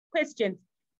questions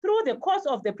through the course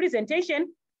of the presentation.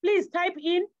 Please type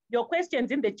in your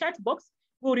questions in the chat box.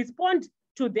 We'll respond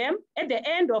to them at the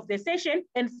end of the session,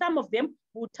 and some of them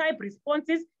will type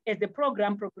responses as the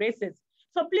program progresses.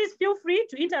 So please feel free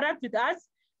to interact with us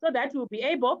so that we'll be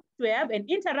able to have an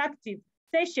interactive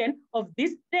session of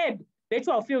this third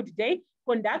virtual field day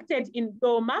conducted in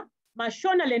Doma,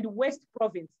 Mashonaland West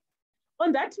province.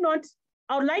 On that note,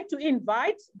 I would like to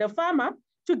invite the farmer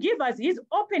to give us his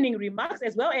opening remarks,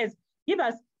 as well as give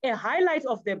us a highlight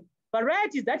of the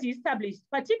varieties that he established,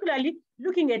 particularly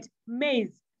looking at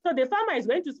maize. So the farmer is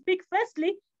going to speak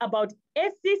firstly about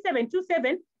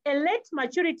SC727, a late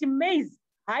maturity maize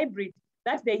hybrid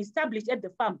that they established at the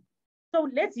farm. So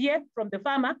let's hear from the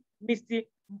farmer, Mr.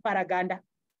 Mparaganda.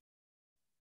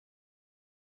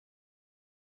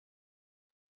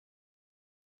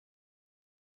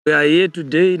 We are here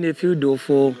today in a field of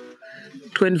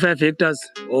 25 hectares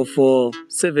of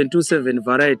 727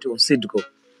 variety of Seedco.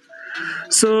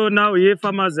 So now here,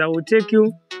 farmers, I will take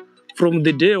you from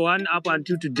the day one up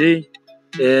until today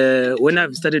when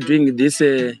I've started doing this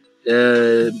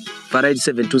variety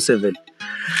 727.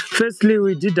 Firstly,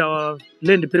 we did our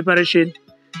land preparation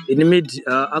in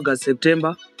mid-August,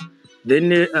 September. Then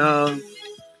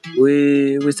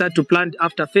we start to plant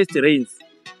after first rains,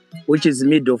 which is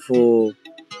mid of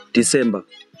December.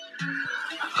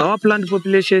 Our plant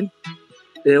population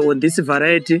on this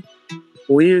variety,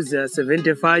 we use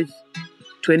 75,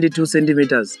 22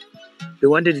 centimeters. We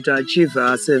wanted to achieve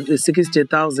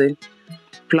 60,000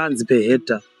 plants per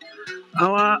hectare.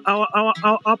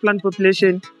 Our plant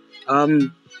population,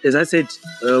 as I said,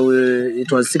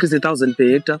 it was 60,000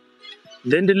 per hectare.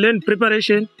 Then the land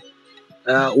preparation,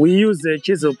 we use a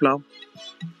chisel plow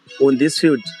on this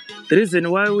field. The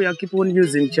reason why we are keep on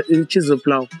using chisel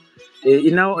plow,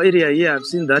 in our area here, I've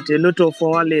seen that a lot of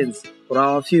our lands or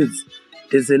our fields,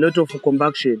 there's a lot of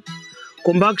compaction.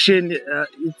 Compaction,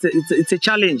 it's a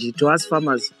challenge to us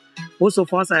farmers. Most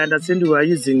of us, I understand, we are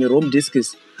using rom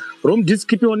discs. Rom discs,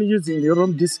 keep on using the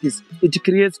rom discs, it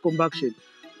creates compaction.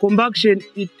 Compaction,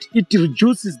 it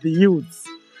reduces the yields.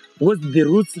 With the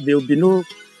roots, there will be no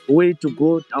way to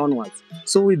go downwards.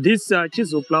 So with this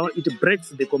chisel plow, it breaks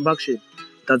the compaction.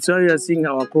 That's why we are seeing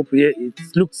our crop here. It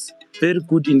looks very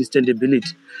good in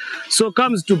standability. So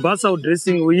comes to basal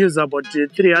dressing, we use about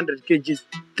 300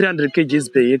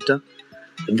 kgs per hectare.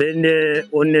 Then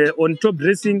on top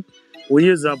dressing, we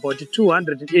use about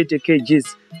 280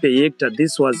 kgs per hectare.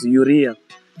 This was urea.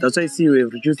 That's why I see we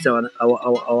have reduced our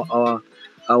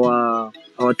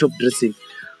top dressing.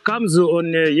 Comes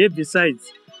on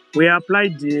herbicides, we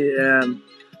applied the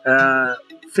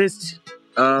first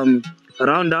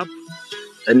Roundup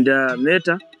and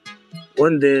Meta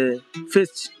on the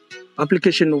first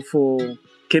application of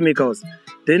chemicals.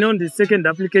 Then on the second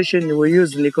application, we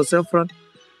use Nicosulfuron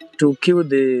to kill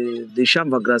the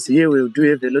shamba grass. Here we do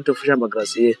have a lot of shamba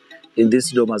grass here in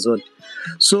this Doma zone.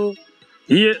 So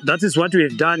here, that is what we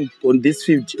have done on this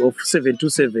field of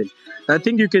 727. I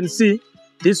think you can see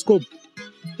this scope.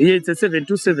 Here it's a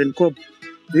 727 scope.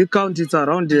 We count it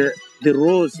around the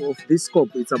rows of this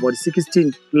scope. It's about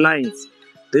 16 lines.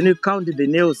 Then you count the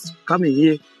nails coming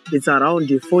here. It's around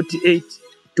 48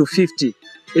 to 50.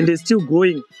 And they're still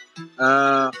going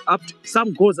up.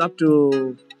 Some goes up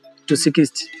to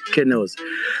 60 kernels.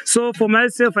 So for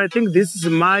myself, I think this is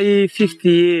my fifth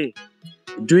year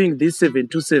doing this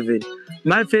 727.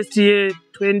 My first year,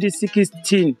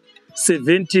 2016,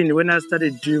 17, when I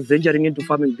started venturing into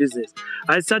farming business,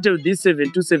 I started with this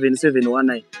 727,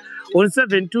 719. On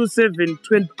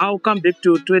 727, I'll come back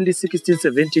to 2016,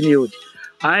 17 yield.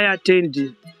 I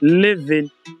attained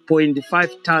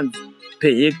 11.5 tons per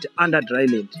hectare under dry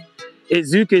land.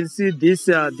 As you can see, this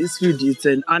field is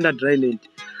an under dry land.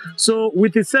 So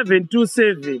with the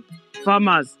 727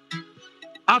 farmers,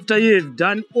 after you have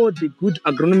done all the good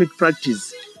agronomic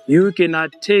practice, you can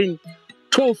attain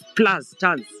 12 plus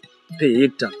tons per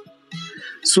hectare.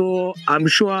 So I'm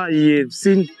sure you have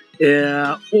seen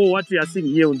all what we are seeing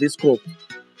here on this crop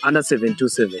under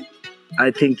 727.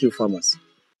 I thank you, farmers.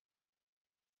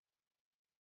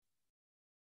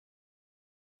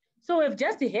 So we've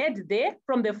just heard there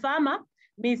from the farmer,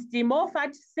 Mr.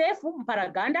 Mofat Sefu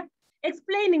Mparaganda,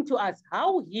 explaining to us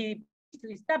how he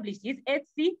established his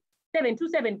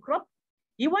SC727 crop.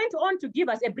 He went on to give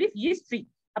us a brief history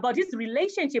about his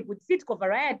relationship with Seedco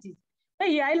varieties, where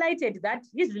he highlighted that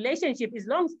his relationship is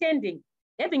long-standing,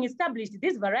 having established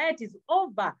these varieties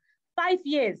over 5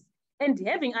 years and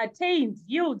having attained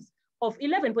yields of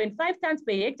 11.5 tons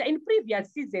per hectare in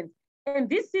previous seasons. And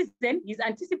this season, he's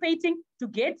anticipating to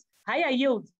get higher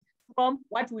yields from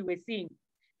what we were seeing.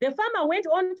 The farmer went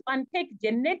on to unpack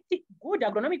genetic good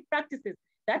agronomic practices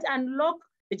that unlock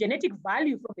the genetic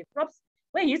value from the crops.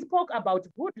 Where he spoke about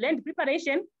good land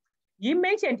preparation, he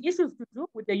mentioned issues to do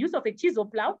with the use of a chisel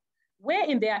plow, where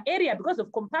in their area, because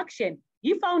of compaction,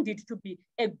 he found it to be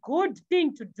a good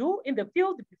thing to do in the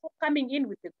field before coming in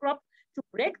with the crop to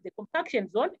break the compaction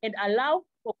zone and allow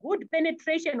for good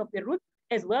penetration of the roots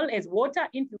as well as water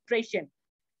infiltration.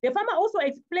 The farmer also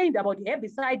explained about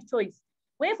herbicide choice,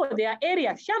 where for their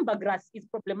area, shamba grass is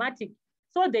problematic.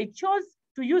 So they chose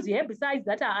to use herbicides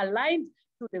that are aligned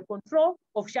to the control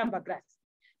of shamba grass.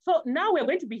 So now we're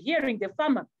going to be hearing the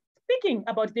farmer speaking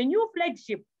about the new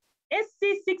flagship,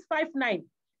 SC659,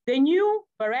 the new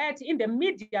variety in the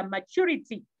medium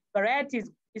maturity varieties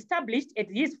established at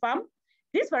his farm.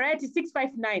 This variety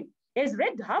 659 has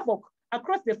wreaked havoc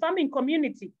across the farming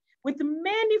community, with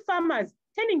many farmers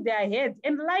turning their heads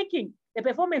and liking the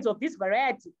performance of this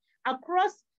variety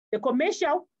across the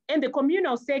commercial and the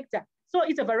communal sector. So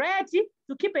it's a variety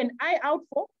to keep an eye out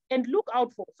for and look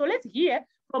out for. So let's hear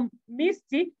from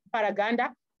Mr.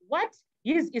 Paraganda what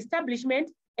his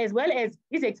establishment as well as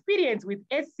his experience with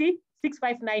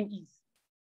SC659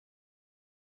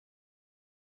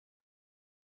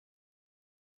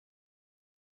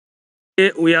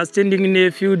 is. We are standing in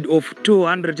a field of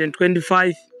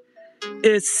 225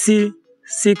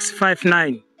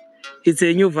 SC659. It's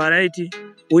a new variety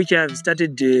which I have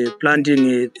started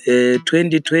planting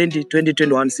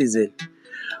 2020-2021 season,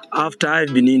 after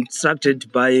I've been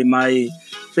instructed by my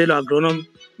fellow agronom,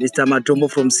 Mr. Matomo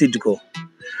from Sidco.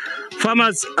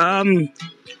 Farmers,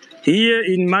 here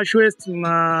in Mashonaland West,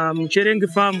 Mcherengi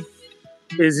farm,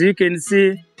 as you can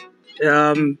see,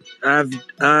 I've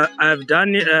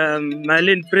done my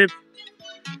land prep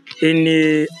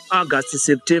in August,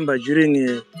 September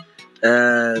during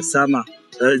summer.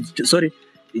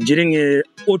 During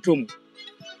autumn,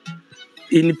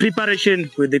 in preparation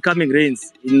for the coming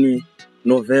rains in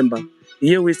November.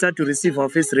 Here we start to receive our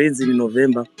first rains in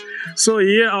November. So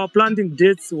here our planting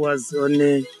dates was on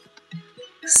the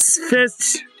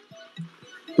first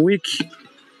week,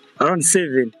 around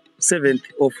 7th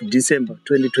of December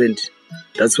 2020.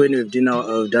 That's when we've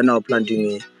done our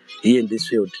planting here in this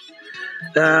field.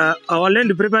 Our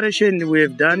land preparation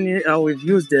we've done, we've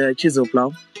used the chisel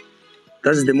plow.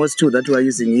 That's the most tool that we are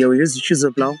using here. We use the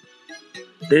chisel plow.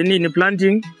 Then in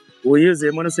planting, we use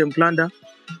a monosem planter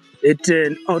at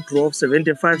an outrow of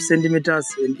 75 centimeters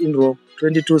and in-row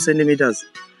 22 centimeters.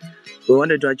 We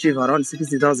wanted to achieve around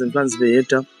 60,000 plants per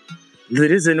hectare. The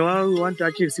reason why we want to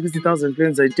achieve 60,000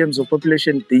 plants in terms of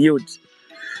population, the yield.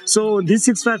 So this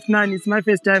 659 is my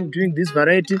first time doing this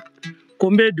variety.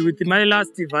 Compared with my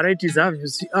last varieties I've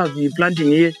been planting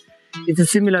here,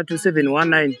 it's similar to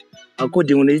 719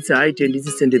 according to its height and its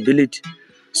extendability.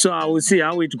 So I will see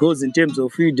how it goes in terms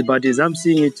of yield, but as I'm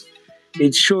seeing it,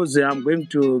 it shows I'm going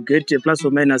to get a plus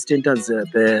or minus 10 tons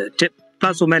per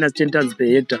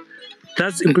hectare.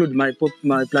 That's include my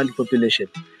plant population.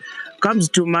 Comes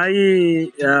to my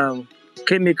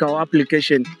chemical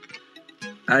application,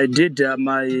 I did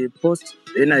my post,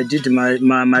 then I did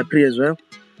my pre as well.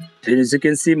 And as you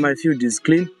can see, my field is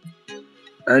clean.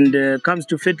 And comes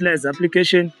to fertilizer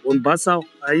application, on basal,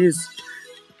 I use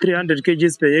 300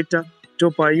 kgs per hectare.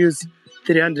 Top, I use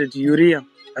 300 urea.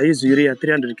 I use urea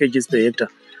 300 kgs per hectare.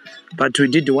 But we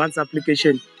did once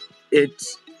application at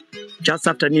just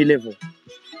after knee level.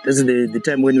 This is the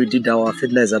time when we did our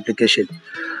fertilizer application.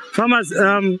 Farmers,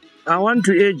 I want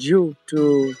to urge you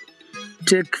to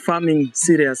take farming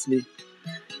seriously.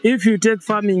 If you take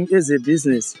farming as a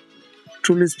business,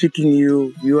 truly speaking,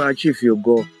 you achieve your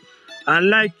goal.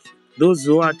 Unlike those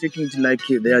who are taking it like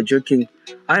they are joking,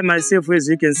 I myself, as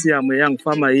you can see, I'm a young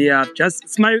farmer here. I'm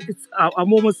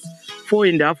almost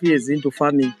 4.5 years into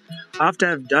farming.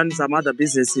 After I've done some other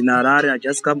business in Harare, I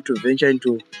just come to venture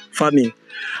into farming.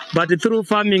 But through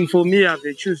farming, for me, I've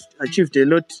achieved a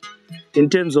lot in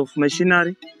terms of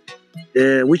machinery,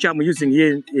 which I'm using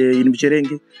here in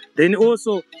Mcherengi. Then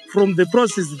also from the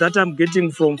process that I'm getting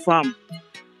from farm,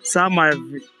 some I've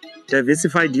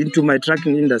diversified into my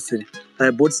trucking industry.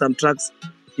 I bought some trucks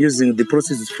using the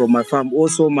processes from my farm.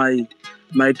 Also my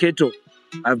cattle,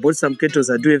 I bought some cattle.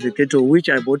 I do have a cattle which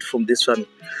I bought from this farm.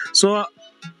 So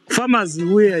farmers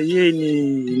who are here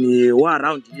in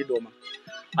around Doma,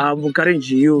 I'm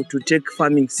encouraging you to take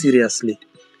farming seriously.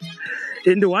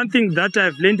 And the one thing that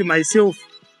I've learned myself,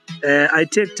 I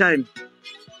take time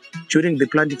during the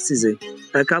planting season.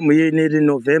 I come here in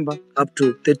November up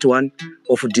to 31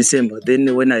 of December.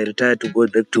 Then when I retire to go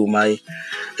back to my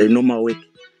normal work,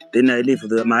 then I leave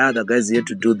my other guys here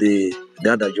to do the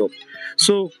other job.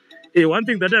 So one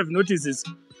thing that I've noticed is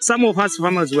some of us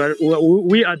farmers,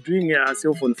 we are doing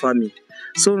ourselves on farming.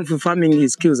 So farming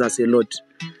skills us a lot.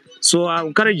 So I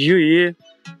encourage you here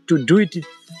to do it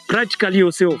practically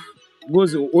yourself,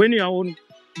 because when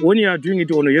you are doing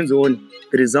it on your own,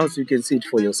 the results you can see it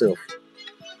for yourself.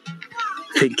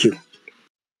 Thank you.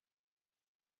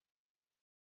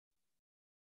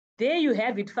 There you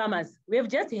have it, farmers. We have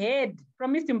just heard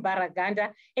from Mr.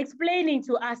 Mbaraganda explaining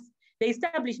to us the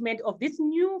establishment of this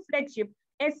new flagship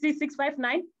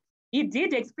SC659. He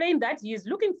did explain that he is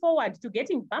looking forward to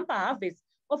getting bumper harvests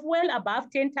of well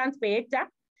above 10 tons per hectare.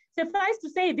 Suffice to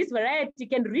say, this variety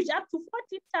can reach up to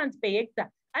 40 tons per hectare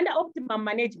under optimum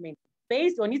management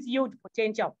based on its yield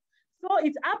potential. So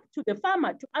it's up to the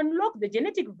farmer to unlock the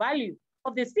genetic value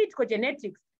of the seed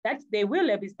cogenetics that they will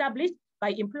have established by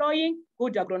employing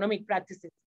good agronomic practices.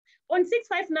 On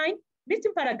 659,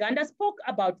 Mr. Mbaraganda spoke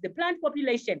about the plant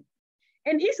population,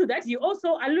 an issue that he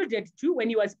also alluded to when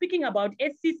he was speaking about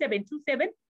SC727,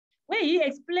 where he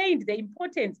explained the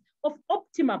importance of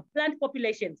optimum plant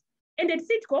populations. And at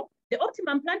Sitco, the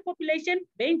optimum plant population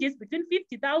ranges between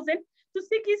 50,000 to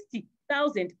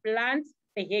 60,000 plants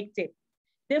per hectare.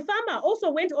 The farmer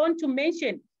also went on to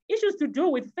mention issues to do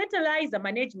with fertilizer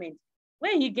management,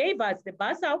 where he gave us the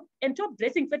basal and top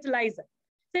dressing fertilizer.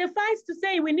 Suffice to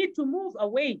say, we need to move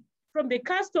away from the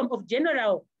custom of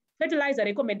general fertilizer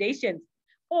recommendations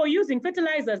or using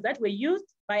fertilizers that were used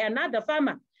by another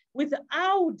farmer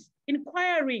without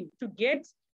inquiring to get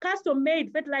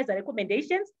custom-made fertilizer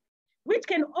recommendations, which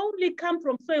can only come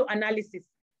from soil analysis.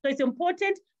 So it's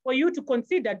important for you to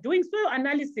consider doing soil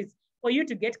analysis for you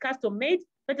to get custom-made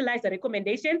fertilizer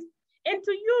recommendations and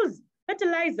to use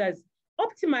fertilizers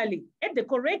optimally at the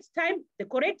correct time, the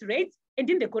correct rates, and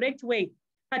in the correct way,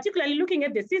 particularly looking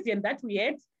at the season that we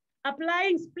had,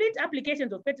 applying split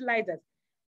applications of fertilizers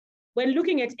when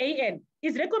looking at AN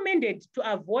is recommended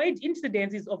to avoid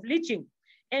incidences of leaching.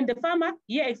 And the farmer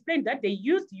here explained that they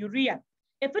used urea,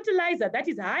 a fertilizer that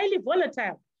is highly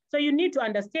volatile. So you need to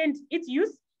understand its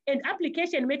use and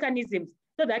application mechanisms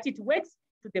so that it works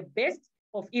to the best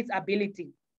of its ability.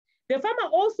 The farmer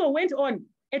also went on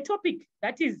a topic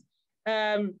that is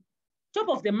top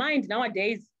of the mind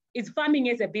nowadays is farming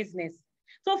as a business.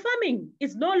 So farming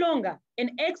is no longer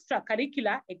an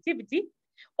extracurricular activity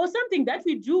or something that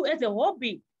we do as a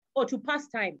hobby or to pass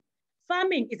time.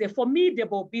 Farming is a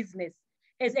formidable business.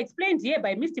 As explained here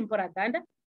by Mr. Mbaraganda,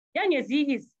 young as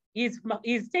he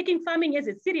is taking farming as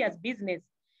a serious business,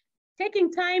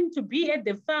 taking time to be at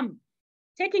the farm,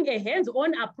 taking a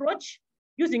hands-on approach,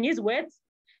 using his words,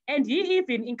 and he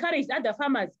even encouraged other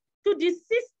farmers to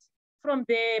desist from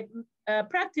the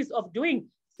practice of doing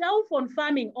cell phone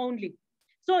farming only.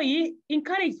 So he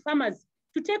encouraged farmers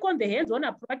to take on the hands-on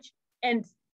approach and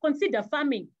consider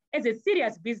farming as a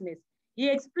serious business. He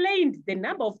explained the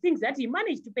number of things that he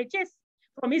managed to purchase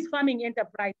from his farming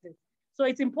enterprises. So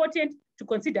it's important to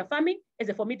consider farming as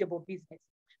a formidable business.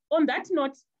 On that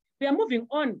note, we are moving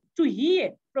on to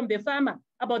hear from the farmer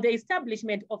about the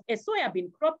establishment of a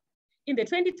soybean crop in the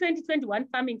 2020-21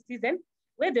 farming season,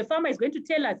 where the farmer is going to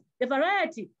tell us the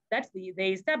variety that they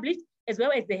established, as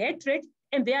well as the head trait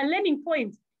and their learning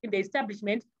points in the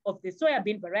establishment of the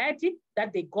soybean variety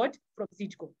that they got from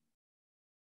Sitco.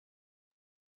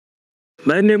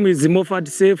 My name is Mofat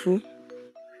Sefu.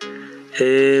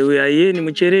 We are here in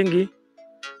Mucherengi,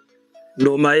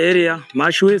 Doma area,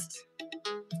 Mashonaland West,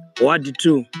 Ward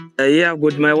 2. Here I've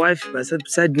got my wife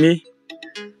beside me.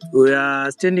 We are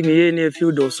standing here in a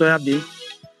field of soybean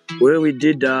where we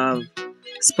did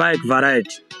spike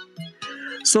variety.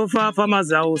 So far,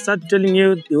 farmers, I will start telling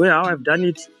you the way how I've done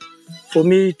it for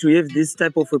me to have this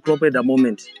type of a crop at the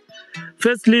moment.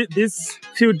 Firstly, this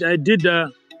field I did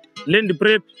land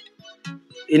prep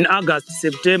in August,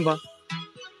 September.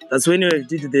 That's when I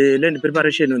did the land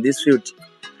preparation on this field.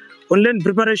 On land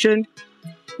preparation,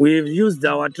 we've used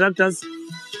our tractors.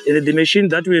 And the machine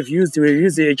that we've used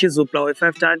a chisel plow, a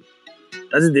 5-ton.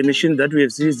 That is the machine that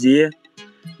we've used here.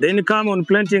 Then come on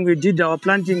planting, we did our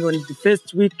planting on the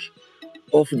first week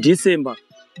of December.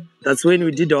 That's when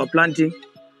we did our planting,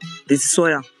 this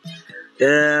soya.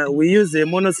 We use a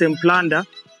monosem planter.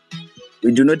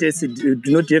 We do not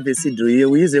have a seed here.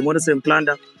 We use a monosem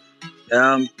planter.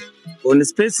 On the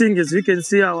spacing, as you can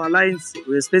see, our lines,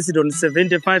 we spaced it on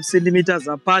 75 centimeters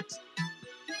apart.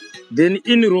 Then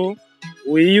in row,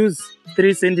 we use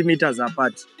 3 centimeters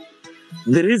apart.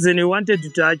 The reason we wanted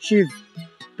to achieve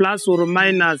plus or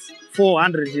minus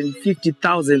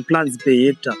 450,000 plants per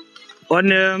hectare. On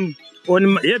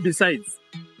herbicides,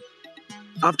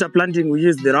 after planting, we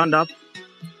use the Roundup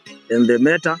and the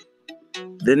Meta.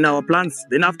 Then our plants,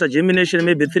 then after germination,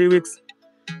 maybe 3 weeks,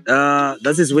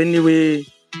 that is when we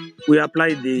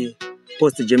apply the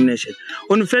post-germination.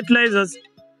 On fertilizers,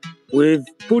 we've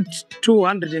put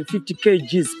 250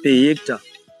 kgs per hectare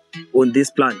on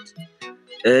this plant.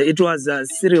 It was a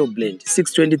cereal blend,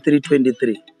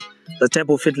 623-23, the type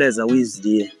of fertilizer we used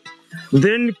here.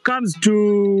 Then comes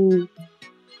to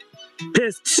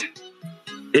pest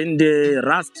and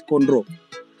rust control.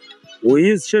 We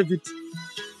use Chevit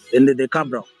and the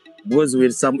Cabral because we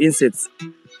had some insects.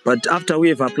 But after we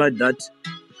have applied that,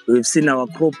 we've seen our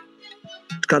crop.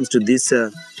 It comes to this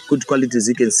good quality, as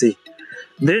you can see.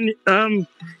 Then,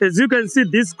 as you can see,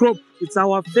 this crop, it's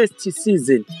our first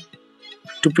season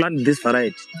to plant this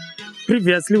variety.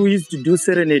 Previously, we used to do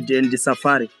Serenade and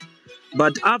Safari.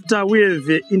 But after we have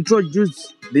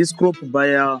introduced this crop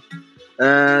by our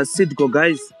Seedco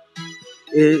guys,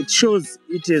 it shows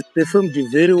it has performed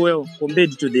very well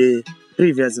compared to the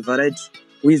previous variety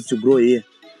we used to grow here.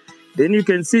 Then you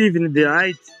can see even the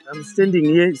height, I'm standing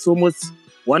here, it's almost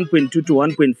 1.2 to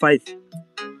 1.5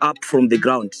 up from the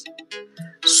ground.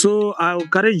 So I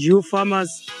encourage you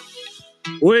farmers,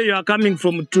 where you are coming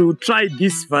from, to try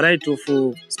this variety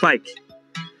of spike.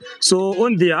 So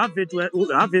on the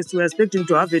harvest, we're expecting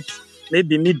to have it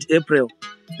maybe mid-April.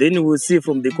 Then we'll see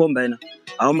from the combiner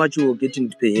how much we will get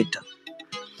into per hectare.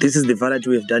 This is the variety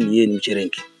we have done here in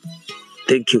Mcherenki.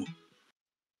 Thank you.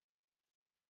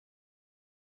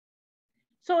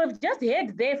 So we've just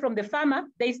heard there from the farmer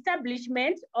the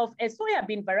establishment of a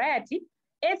soybean variety,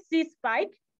 SC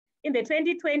Spike, in the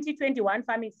 2020-21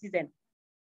 farming season.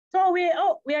 So we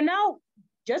are now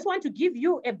just want to give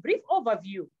you a brief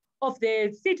overview of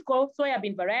the Seedco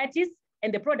soybean varieties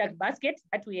and the product basket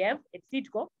that we have at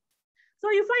Seedco. So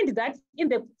you find that in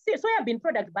the soybean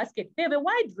product basket, they have a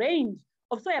wide range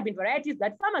of soybean varieties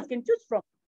that farmers can choose from.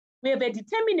 We have a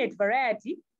determinate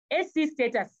variety, SC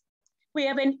status. We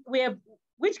have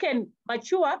which can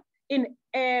mature in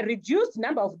a reduced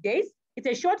number of days. It's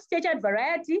a short-statured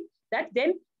variety that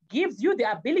then gives you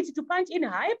the ability to punch in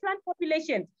higher plant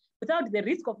populations without the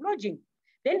risk of lodging.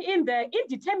 Then in the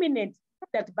indeterminate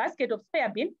product basket of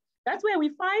soybean, that's where we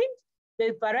find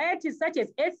the varieties such as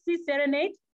SC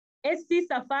Serenade, SC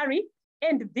Safari,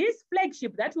 and this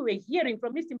flagship that we were hearing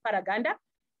from Mr. Paraganda,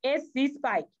 SC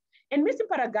Spike. And Mr.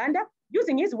 Paraganda,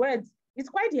 using his words, is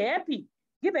quite happy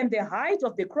given the height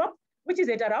of the crop, which is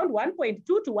at around 1.2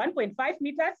 to 1.5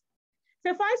 meters.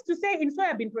 Suffice to say, in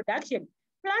soybean production,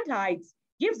 plant heights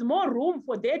gives more room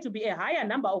for there to be a higher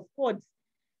number of pods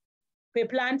per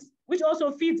plant, which also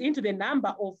feeds into the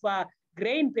number of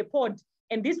grain per pod.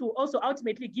 And this will also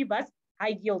ultimately give us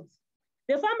high yields.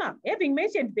 The farmer, having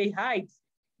mentioned the heights,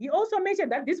 he also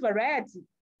mentioned that this variety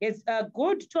has a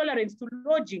good tolerance to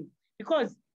lodging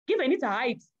because given its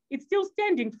height, it's still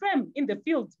standing firm in the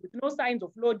fields with no signs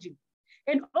of lodging.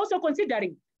 And also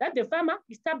considering that the farmer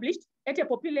established at a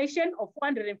population of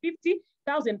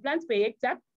 450,000 plants per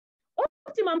hectare,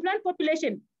 optimum plant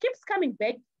population keeps coming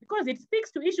back because it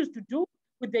speaks to issues to do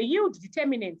with the yield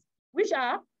determinants, which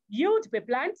are yield per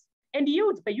plant and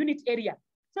yield per unit area.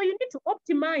 So you need to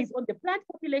optimize on the plant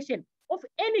population of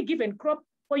any given crop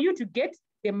for you to get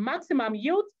the maximum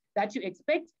yield that you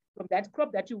expect from that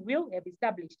crop that you will have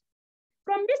established.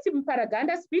 From Mr.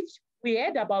 Paraganda's speech, we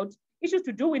heard about issues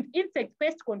to do with insect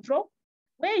pest control,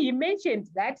 where he mentioned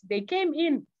that they came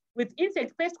in with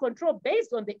insect pest control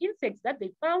based on the insects that they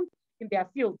found in their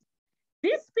field.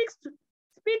 This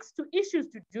speaks to issues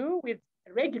to do with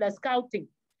regular scouting.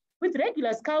 With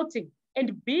regular scouting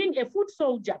and being a foot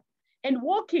soldier and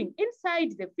walking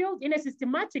inside the field in a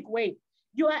systematic way,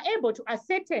 you are able to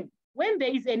ascertain when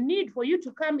there is a need for you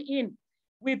to come in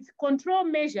with control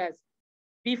measures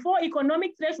before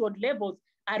economic threshold levels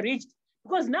are reached.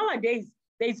 Because nowadays,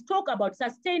 there is talk about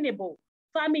sustainable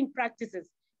farming practices,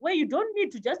 where you don't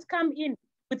need to just come in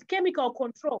with chemical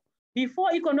control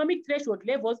before economic threshold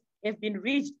levels have been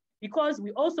reached, because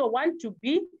we also want to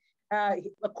be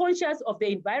conscious of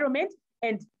the environment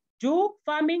and do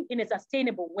farming in a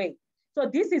sustainable way. So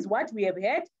this is what we have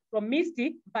heard from Mr.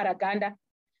 Paraganda.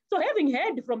 So having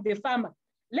heard from the farmer,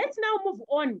 let's now move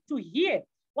on to hear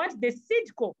what the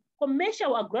Seedco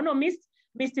commercial agronomist,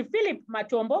 Mr. Philip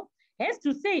Matombo, has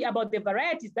to say about the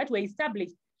varieties that were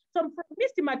established. So from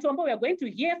Mr. Matombo, we are going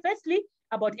to hear firstly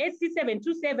about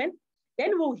SC727,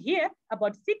 then we'll hear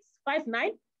about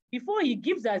 659 before he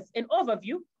gives us an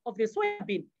overview of the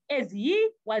soybean as he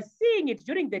was seeing it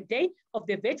during the day of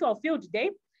the virtual field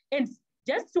day. And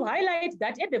just to highlight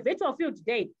that at the virtual field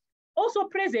day, also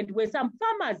present were some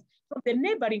farmers from the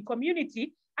neighboring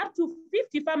community. Up to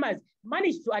 50 farmers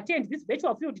managed to attend this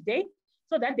virtual field day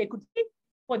so that they could see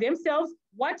for themselves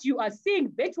what you are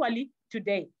seeing virtually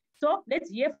today. So let's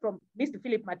hear from Mr.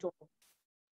 Philip Matombo.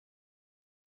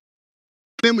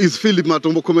 My name is Philip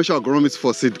Matombo, commercial agronomist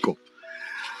for Seedco.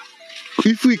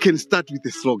 If we can start with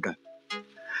a slogan.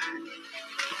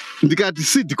 Ndikati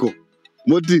Sidiko,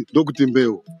 moti ndokuti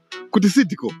mbeu. Kuti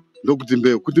Sidiko, ndokuti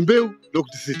mbeu. Kuti mbeu,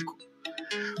 ndokuti Sidiko.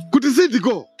 Kuti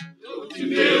Sidiko.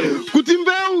 Kuti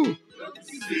mbeu.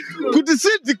 Kuti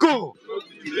Sidiko.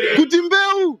 Kuti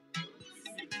mbeu.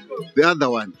 The other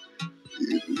one.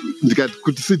 Ndikati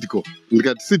kuti Sidiko.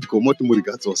 Ndikati Sidiko, moti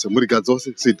murikadzose.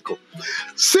 Murikadzose, Sidiko.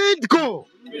 Sidiko.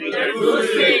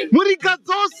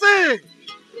 Murikadzose.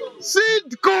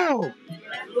 Sidiko.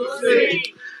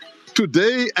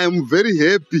 Today I'm very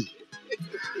happy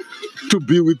to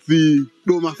be with the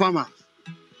Doma farmers.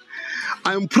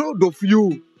 I'm proud of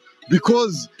you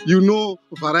because you know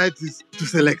varieties to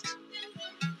select.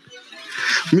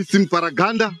 Mr.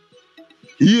 Paraganda,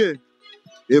 here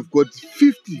they've got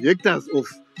 50 hectares of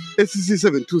SCC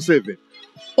 727.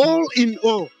 All in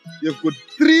all, you've got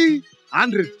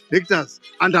 300 hectares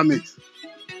under maize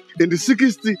and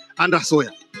 60 under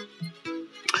soya.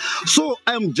 So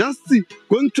I'm just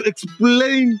going to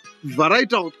explain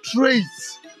varietal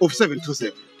traits of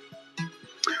 727.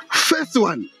 First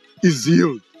one is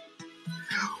yield.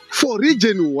 For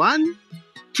region 1,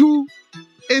 2,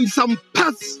 and some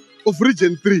parts of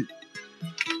region 3,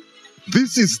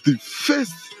 this is the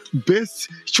first best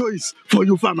choice for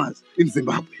you farmers in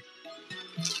Zimbabwe.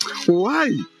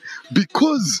 Why?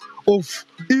 Because of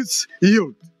its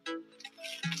yield.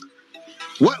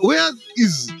 Where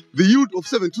is the yield of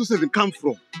 727 come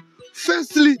from?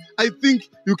 Firstly, I think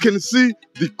you can see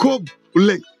the cob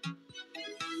length.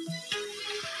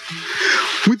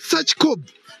 With such cob,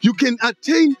 you can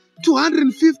attain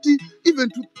 250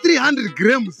 even to 300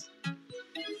 grams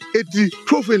at the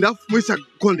 12.5 moisture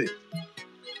content.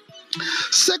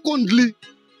 Secondly,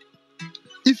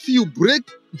 if you break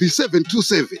the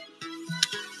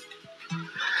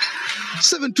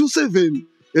 727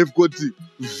 have got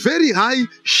very high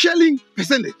shelling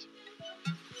percentage,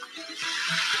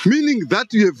 meaning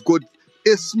that you have got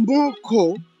a small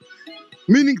core,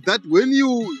 meaning that when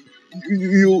you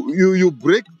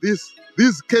break these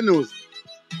kernels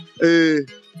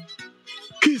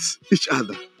kiss each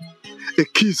other, a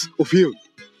kiss of yield.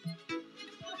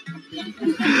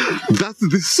 That's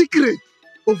the secret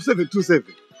of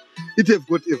 727. It have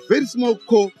got a very small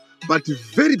core but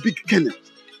very big kernels.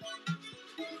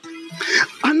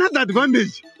 Another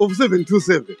advantage of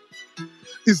 727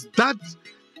 is that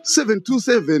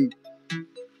 727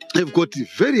 have got a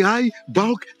very high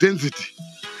bulk density.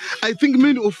 I think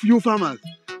many of you farmers,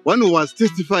 one was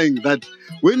testifying that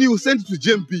when you send it to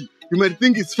GMP, you might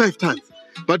think it's 5 tons,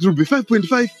 but it will be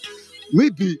 5.5,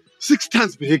 maybe 6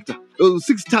 tons per hectare, or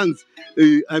 6 tons,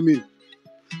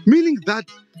 meaning that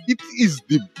it is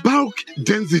the bulk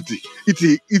density. It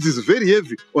is very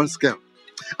heavy on scale.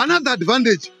 Another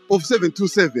advantage of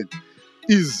 727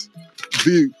 is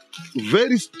the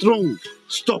very strong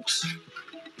stalks.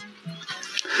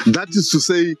 That is to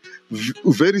say,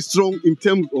 very strong in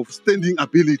terms of standing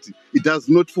ability. It does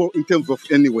not fall in terms of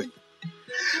any weight.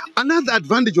 Another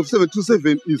advantage of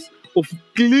 727 is of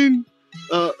clean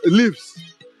leaves.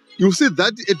 You see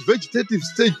that at vegetative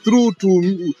stage through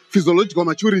to physiological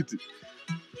maturity,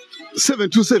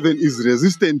 727 is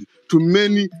resistant to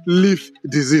many leaf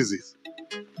diseases.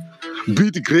 Be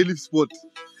it grey leaf spot,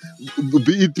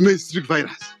 be it maize streak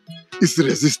virus, it's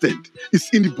resistant,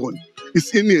 it's inborn,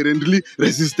 it's inherently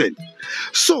resistant.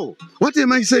 So, what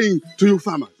am I saying to you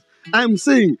farmers? I'm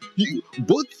saying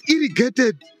both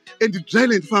irrigated and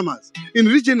dryland farmers in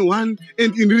region 1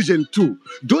 and in region 2,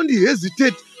 don't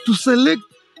hesitate to select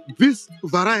this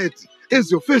variety as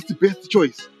your first best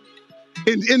choice,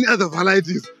 and any other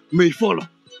varieties may follow.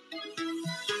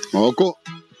 Okay.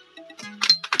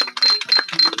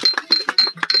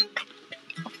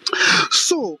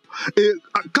 So,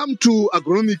 come to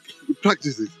agronomic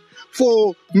practices.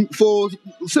 For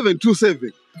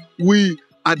 727, we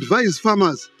advise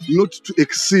farmers not to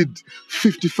exceed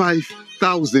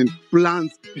 55,000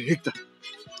 plants per hectare.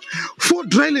 For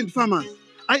dryland farmers,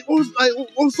 I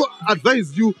also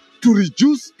advise you to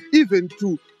reduce even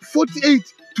to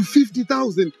 48 to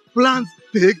 50,000 plants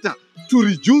per hectare to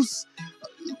reduce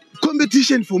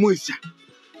competition for moisture.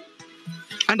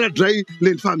 Under dry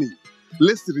land farming,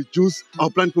 let's reduce our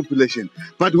plant population.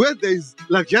 But where there is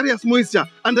luxurious moisture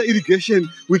under irrigation,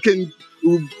 we can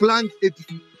plant at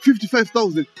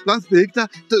 55,000 plants per hectare,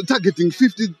 targeting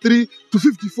 53 to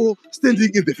 54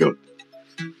 standing in the field.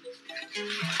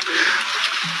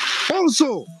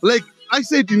 Also, like I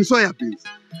said in soybeans,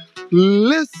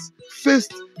 let's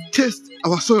first test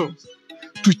our soils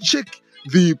to check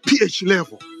the pH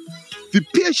level. The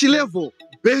pH level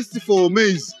best for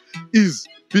maize is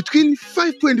between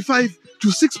 5.5 to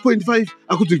 6.5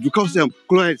 according to calcium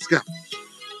chloride scale.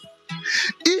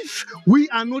 If we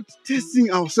are not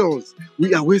testing ourselves,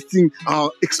 we are wasting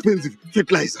our expensive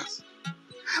fertilizers.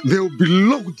 They will be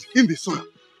locked in the soil.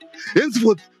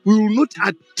 Henceforth, we will not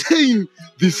attain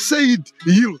the said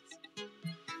yield.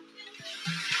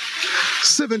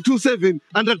 727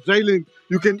 under dryland,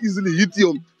 you can easily hit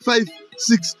your 5,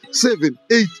 6, 7,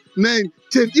 8, 9,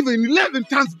 10, even 11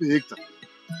 tons per hectare.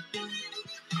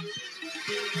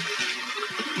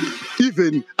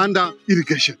 Even under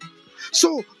irrigation.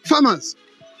 So, farmers,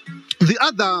 the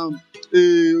other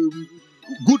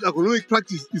good agronomic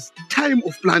practice is time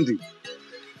of planting.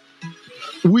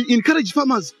 We encourage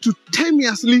farmers to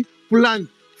timeously plant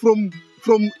from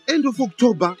end of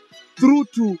October through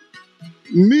to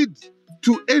mid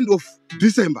to end of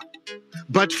December.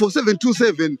 But for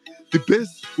 727, the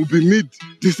best will be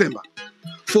mid-December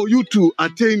for you to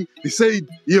attain the said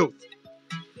yield.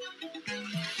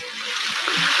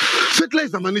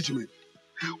 Fertilizer management.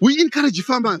 We encourage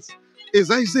farmers,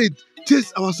 as I said,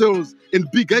 test ourselves and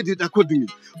be guided accordingly.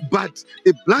 But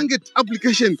a blanket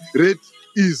application rate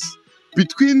is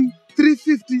between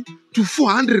 350 to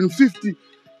 450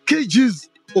 kgs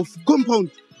of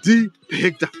compound D per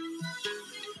hectare.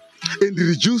 And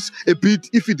reduce a bit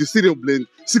if it is cereal blend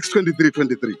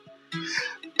 623-23.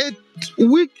 At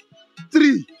week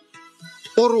 3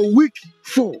 or week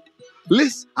 4,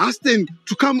 let's hasten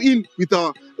to come in with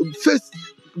our first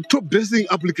top dressing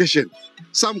application.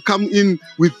 Some come in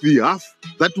with the half,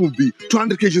 that will be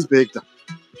 200 kgs per hectare.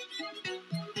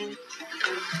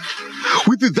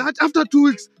 With that, after 2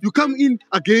 weeks, you come in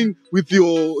again with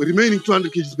your remaining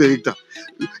 200 kgs per hectare.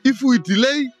 If we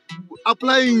delay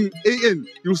applying AN,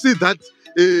 you'll see that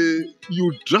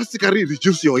you drastically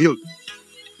reduce your yield.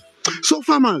 So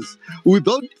farmers,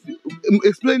 without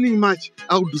explaining much,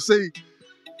 I would say,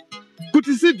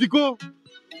 kuti sidiko,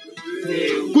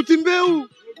 kuti mbeu.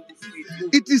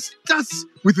 It starts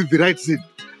with the right seed.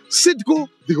 Seedco,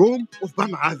 the home of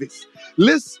Bama harvest.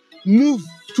 Let's move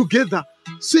together,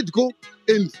 Seedco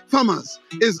and farmers.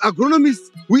 As agronomists,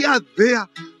 we are there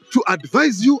to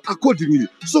advise you accordingly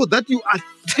so that you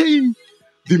attain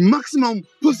the maximum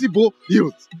possible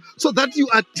yield, so that you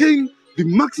attain the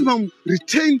maximum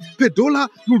return per dollar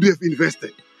you would have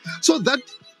invested, so that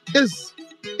as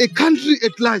a country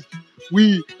at large,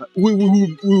 we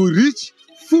will reach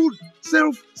food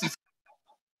self-sufficiency.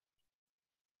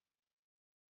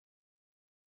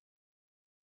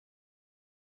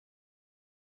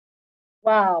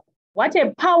 Wow, what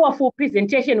a powerful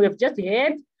presentation we've just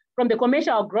heard from the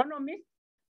commercial agronomist.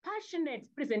 Passionate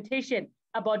presentation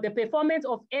about the performance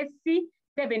of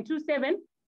SC727.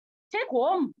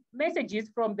 Take-home messages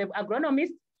from the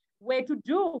agronomist were to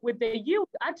do with the yield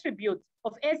attributes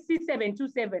of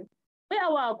SC727, where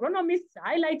our agronomists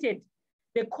highlighted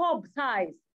the cob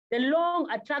size, the long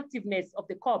attractiveness of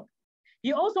the cob.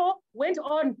 He also went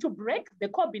on to break the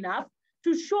cob in half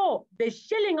to show the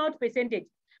shelling out percentage,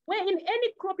 where in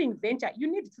any cropping venture,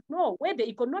 you need to know where the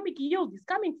economic yield is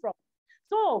coming from.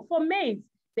 So for maize,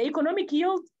 the economic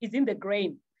yield is in the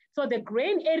grain. So the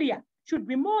grain area should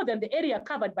be more than the area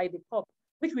covered by the crop,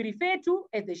 which we refer to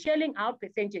as the shelling out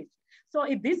percentage. So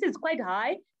if this is quite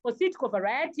high for Seedco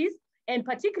varieties, and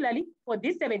particularly for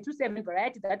this 727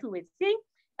 variety that we were seeing,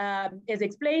 as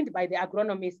explained by the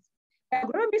agronomist. The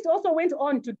agronomist also went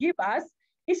on to give us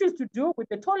issues to do with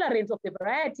the tolerance of the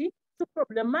variety to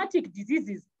problematic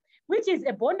diseases, which is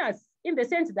a bonus in the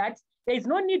sense that there is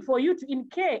no need for you to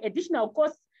incur additional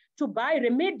costs to buy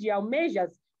remedial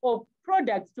measures or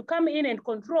products to come in and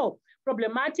control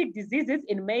problematic diseases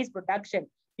in maize production,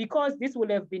 because this will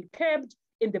have been curbed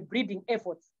in the breeding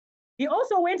efforts. He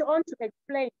also went on to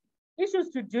explain issues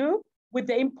to do with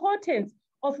the importance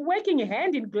of working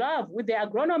hand in glove with the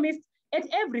agronomist at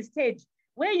every stage,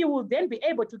 where you will then be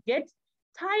able to get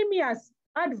timeous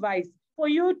advice for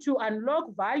you to unlock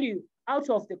value out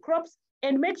of the crops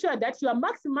and make sure that you are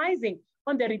maximizing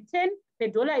on the return per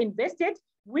dollar invested,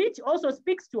 which also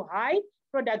speaks to high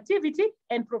productivity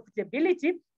and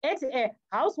profitability at a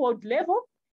household level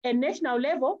and national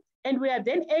level. And we are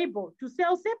then able to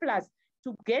sell surplus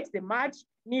to get the much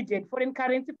needed foreign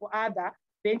currency for other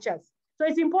ventures. So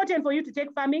it's important for you to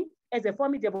take farming as a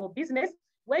formidable business,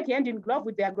 work hand in glove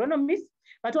with the agronomists.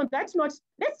 But on that note,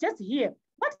 let's just hear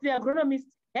what the agronomist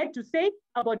had to say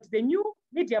about the new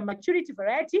medium maturity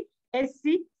variety,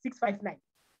 SC659.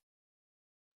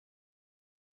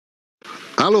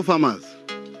 Hello, farmers.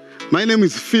 My name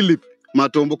is Philip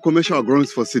Matombo, commercial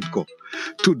agronomist for Seedco.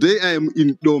 Today I am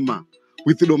in Doma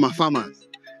with Doma farmers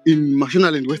in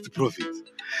Mashonaland West province.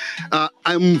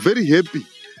 I'm very happy.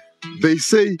 They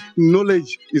say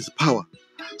knowledge is power.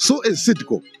 So as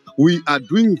Seedco, we are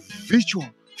doing virtual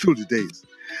field days.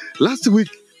 Last week,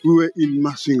 we were in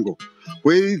Mashingo,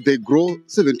 where they grow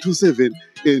 727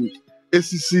 and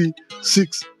SCC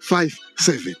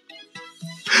 657.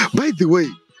 By the way,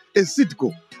 as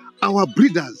Sitco, our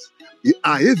breeders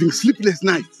are having sleepless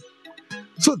nights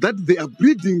so that they are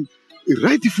breeding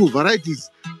rightful varieties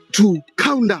to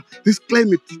counter this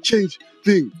climate change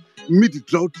thing,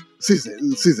 mid-drought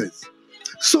seasons.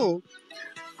 So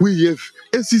we have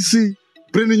SCC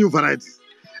brand new varieties.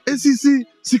 SCC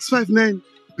 659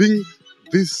 being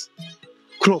this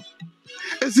crop,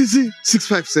 SCC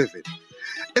 657,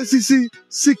 SCC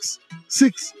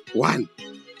 661.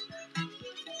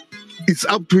 It's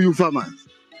up to you, farmers.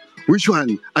 Which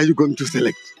one are you going to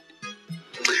select?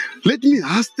 Let me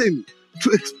hasten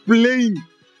to explain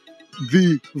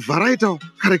the varietal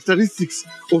characteristics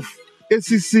of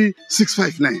SCC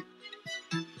 659.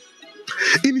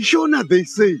 In Shona, they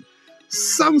say,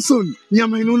 Samson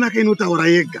nyama inonaka inotaura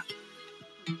yega.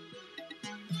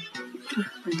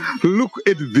 Look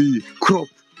at the crop.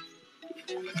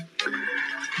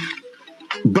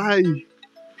 By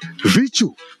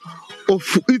virtue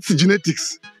of its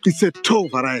genetics, it's a tall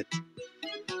variety.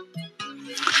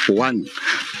 1.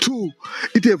 2,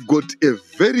 it have got a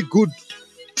very good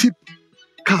tip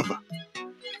cover.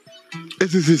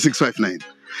 SCC 659.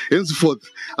 Henceforth,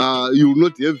 you will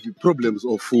not have the problems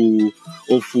of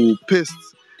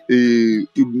pests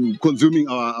consuming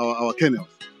our kernels.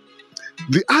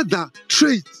 The other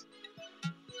trait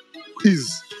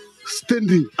is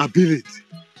standing ability.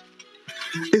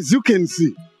 As you can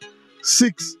see,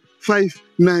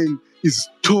 659 is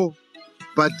tall,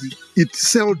 but it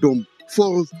seldom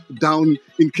falls down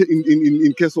in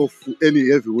case of any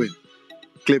heavy wind.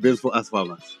 Clear for us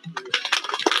farmers.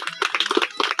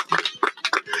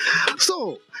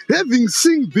 So, having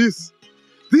seen this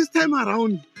time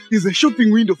around is a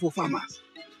shopping window for farmers.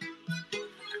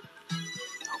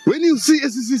 When you see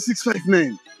SCC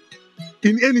 659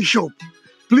 in any shop,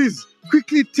 please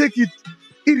quickly take it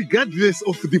regardless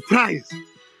of the price,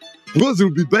 because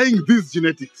you'll be buying these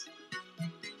genetics.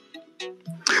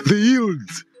 The yield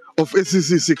of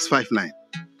SCC 659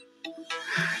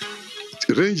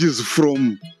 ranges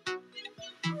from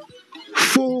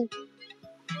 4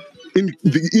 in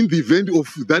the event of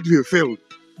that we have failed,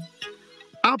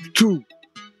 up to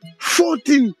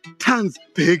 14 tons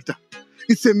per hectare.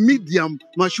 It's a medium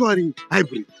maturing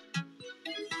hybrid.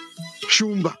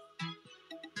 Shumba.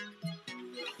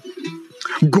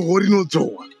 Gorino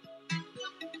Joa.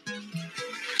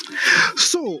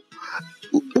 So,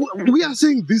 we are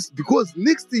saying this because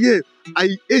next year,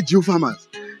 I urge you farmers,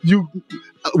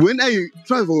 when I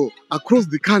travel across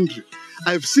the country,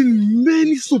 I've seen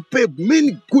many superb,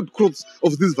 many good crops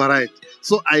of this variety.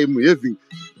 So I am having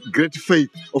great faith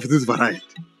of this variety.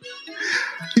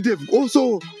 It have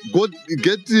also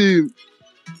get a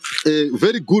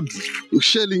very good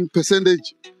shelling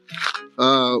percentage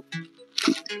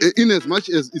in as much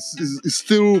as it's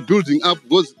still building up,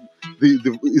 because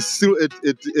it's still at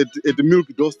the milk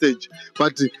door stage.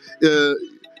 But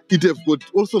it have got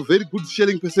also very good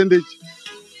shelling percentage,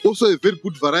 also a very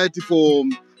good variety for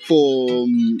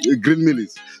green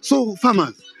millies. So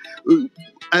farmers,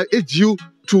 I urge you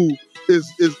to,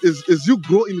 as you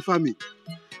grow in farming,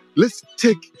 let's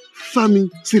take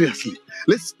farming seriously.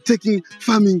 Let's take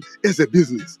farming as a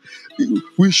business.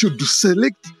 We should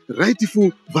select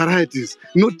rightful varieties,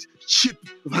 not cheap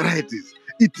varieties.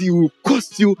 It will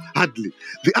cost you hardly.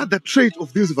 The other trait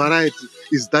of this variety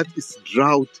is that it's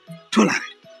drought tolerant.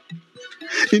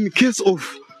 In case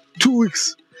of 2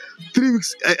 weeks, 3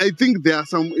 weeks, I think there are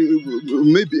some,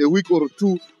 maybe a week or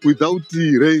 2 without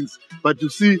the rains, but you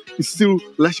see it's still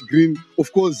lush green.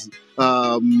 Of course,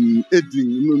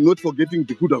 adding, not forgetting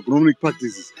the good agronomic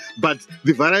practices, but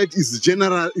the variety is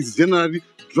generally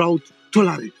drought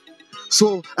tolerant.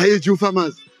 So I urge you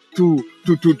farmers to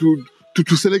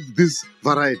select this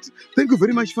variety. Thank you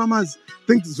very much, farmers.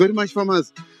 Thanks very much,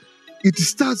 farmers. It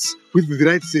starts with the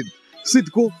right seed.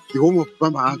 Seedco, the home of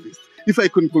Bamba harvest. If I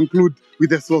can conclude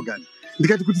with a slogan,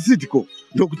 ndikati kuti Seedco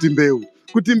ndokuti mbeu,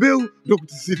 kuti mbeu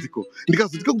ndokuti Seedco.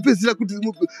 Ndikazotika kupedzisira kuti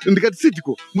ndikati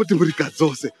Seedco moti muri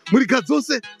kadzose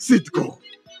Seedco.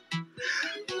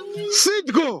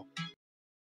 Seedco.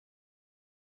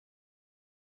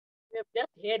 We have just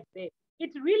heard there.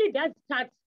 It really does start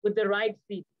with the right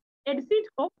seed. And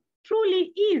Seedco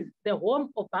truly is the home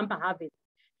of bumper harvest,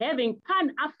 having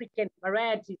pan-African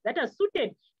varieties that are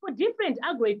suited for different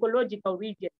agroecological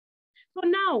regions. So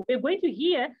now we're going to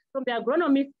hear from the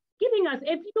agronomist giving us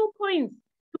a few points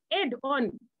to add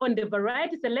on the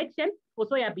variety selection for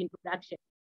soybean production.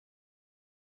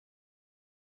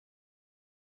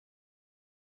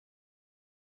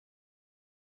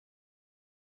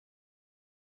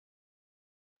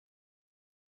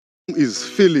 Is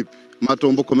Philip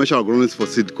Matombo, commercial agronomist for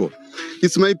Sidco.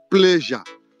 It's my pleasure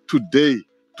today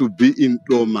to be in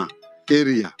Doma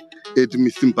area at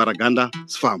Mr.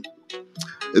 Paraganda's farm.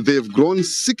 They've grown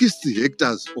 60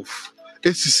 hectares of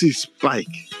SCC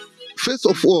spike. First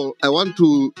of all, I want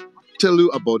to tell you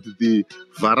about the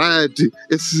variety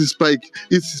SCC spike,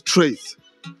 its traits,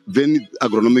 then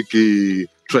agronomic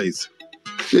traits.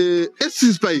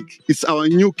 SCC spike is our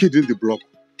new kid in the block.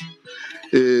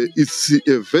 It's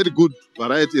a very good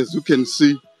variety. As you can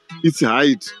see, its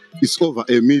height is over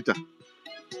 1 meter.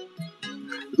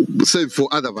 Say for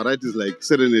other varieties like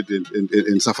Serenade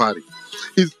and Safari.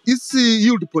 Its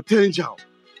yield potential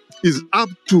is up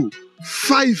to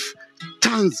 5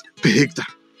 tons per hectare.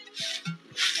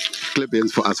 Clap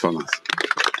hands for us farmers.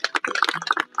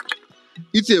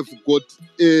 It have got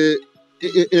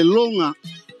a longer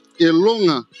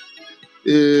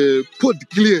pod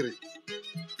clearance.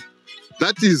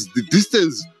 That is the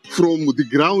distance from the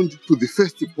ground to the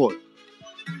first pod,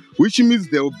 which means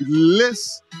there will be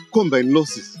less combine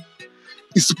losses.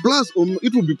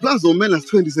 It will be plus or minus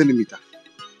 20 centimeters.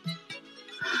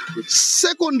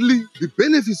 Secondly, the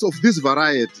benefits of this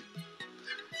variety,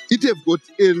 it have got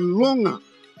a longer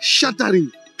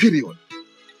shattering period,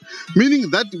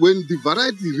 meaning that when the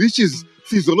variety reaches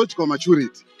physiological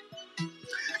maturity,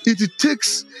 it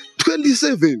takes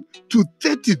 27 to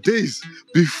 30 days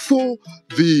before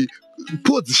the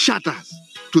pod shatters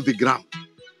to the ground.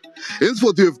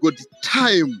 Henceforth, you have got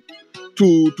time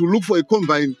to look for a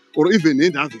combine or even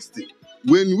end harvesting.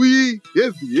 When we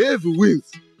have heavy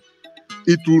winds,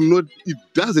 it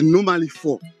doesn't normally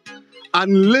fall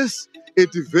unless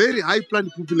at a very high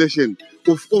plant population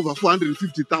of over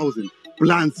 450,000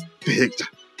 plants per hectare.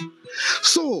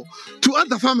 So, to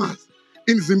other farmers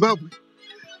in Zimbabwe,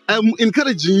 I'm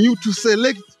encouraging you to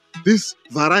select this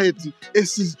variety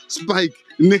SC spike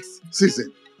next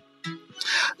season.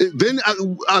 Then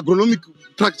agronomic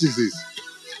practices.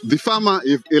 The farmer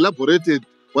have elaborated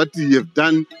what he have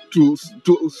done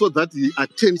so that he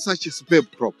attains such a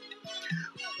superb crop.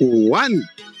 One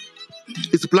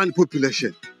is plant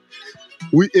population.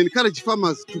 We encourage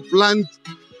farmers to plant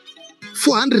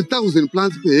 400,000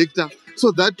 plants per hectare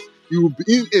so that you will be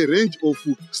in a range of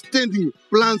standing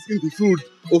plants in the field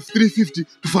of 350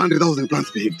 to 400,000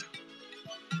 plants per hectare.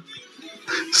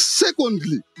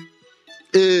 Secondly,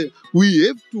 we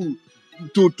have to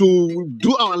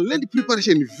do our land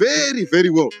preparation very, very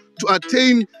well to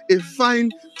attain a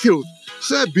fine tilt.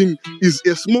 Soybean is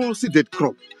a small seeded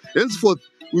crop. Henceforth,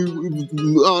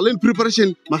 our land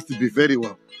preparation must be very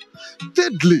well.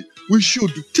 Thirdly, we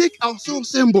should take our soil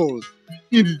samples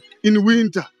in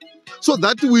winter so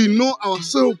that we know our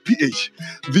soil pH.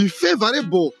 The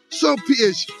favorable soil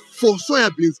pH for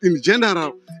soybeans in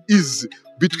general is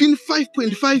between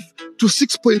 5.5 to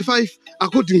 6.5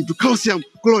 according to calcium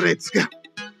chloride scale.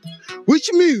 Which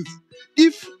means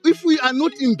if we are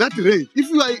not in that range, if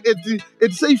we are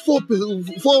at say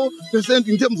 4%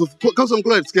 in terms of calcium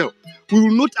chloride scale, we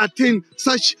will not attain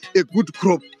such a good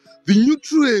crop. The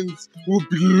nutrients will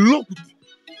be locked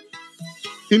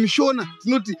in Shona.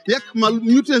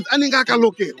 Nutrients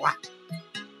aningakalokerwa.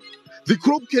 The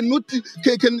crop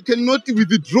cannot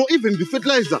withdraw even the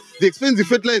fertilizer, the expensive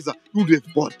fertilizer you would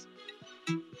have bought.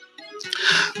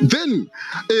 Then,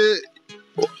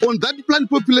 on that plant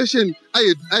population,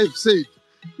 I have said,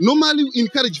 normally we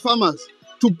encourage farmers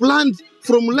to plant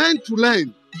from line to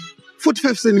line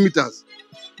 45 centimeters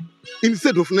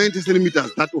instead of 90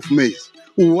 centimeters, that of maize.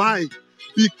 Why?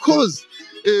 Because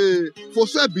for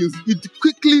soybeans, it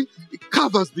quickly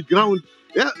covers the ground,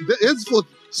 henceforth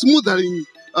smoothing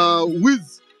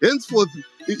weeds, henceforth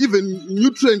even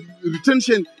nutrient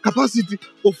retention capacity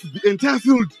of the entire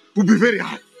field will be very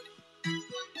high.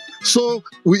 So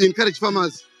we encourage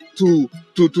farmers to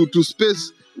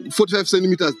space 45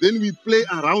 centimeters. Then we play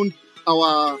around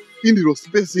our in-row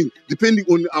spacing depending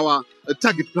on our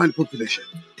target plant population.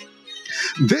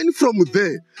 Then from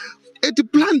there, at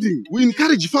planting, we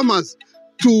encourage farmers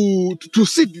to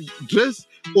seed dress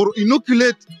or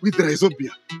inoculate with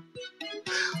rhizobia.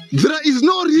 There is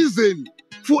no reason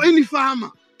for any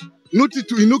farmer not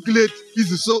to inoculate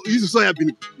his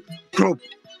soybean crop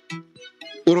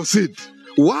or seed.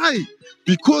 Why?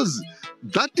 Because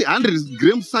that 100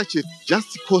 gram sachet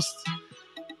just costs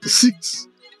 $6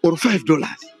 or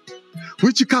 $5,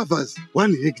 which covers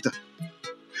 1 hectare.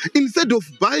 Instead of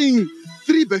buying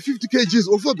 3 by 50 kgs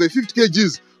or 4 by 50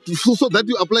 kgs so that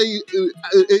you apply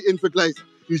and fertilizer,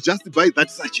 you just buy that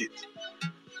sachet.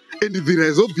 And the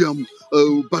rhizobium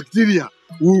bacteria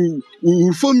will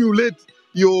formulate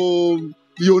your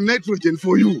nitrogen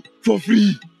for you for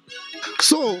free.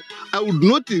 So I would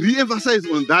not re-emphasize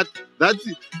on that. That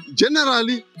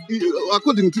generally,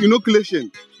 according to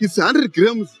inoculation, it's 100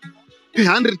 grams per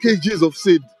 100 kgs of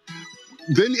seed.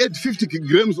 Then add 50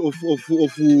 grams of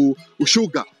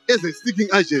sugar as a sticking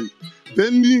agent.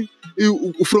 Then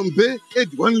from there,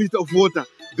 add 1 liter of water.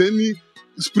 Then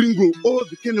sprinkle, all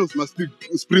the kernels must be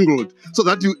sprinkled so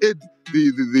that you add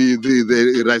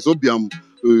the rhizobium.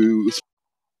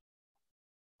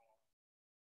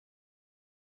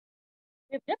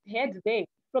 We've just heard there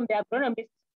from the agronomist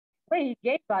where he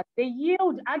gave us the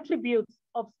yield attributes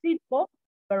of seed crop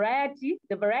variety,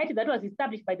 the variety that was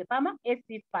established by the farmer,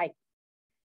 SC5.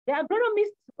 The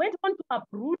agronomist went on to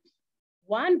uproot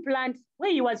one plant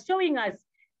where he was showing us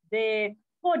the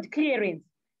pod clearance,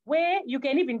 where you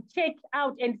can even check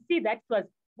out and see that it was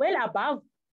well above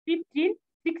 15,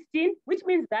 16, which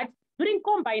means that during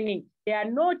combining, there are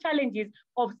no challenges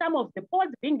of some of the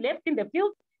pods being left in the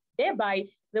field, thereby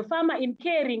the farmer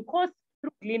incurring costs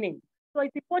through cleaning. So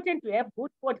it's important to have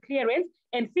good pod clearance,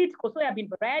 and seed soybean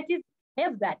varieties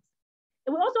have that.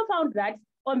 And we also found that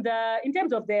in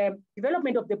terms of the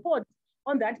development of the pods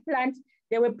on that plant,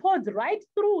 there were pods right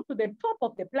through to the top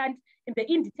of the plant in the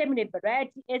indeterminate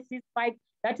variety SC5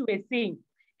 that we were seeing.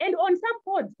 And on some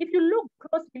pods, if you look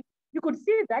closely, you could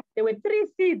see that there were 3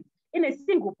 seeds in a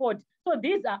single pod. So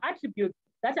these are attributes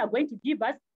that are going to give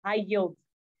us high yields.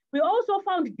 We also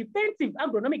found defensive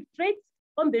agronomic traits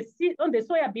on the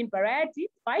soybean variety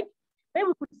spike, where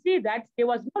we could see that there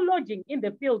was no lodging in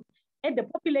the field at the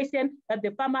population that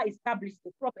the farmer established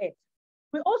the crop at.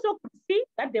 We also could see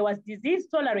that there was disease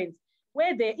tolerance,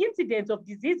 where the incidence of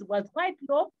disease was quite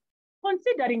low,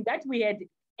 considering that we had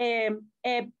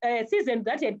a season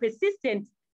that had persistent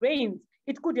rains.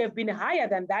 It could have been higher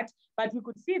than that, but we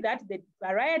could see that the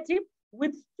variety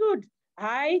withstood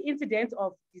high incidence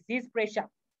of disease pressure.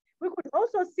 We could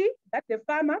also see that the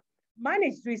farmer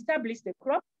managed to establish the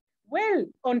crop well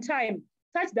on time,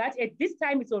 such that at this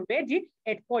time it's already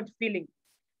at pod filling.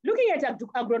 Looking at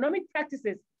agronomic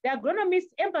practices, the agronomist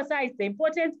emphasized the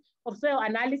importance of soil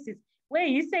analysis, where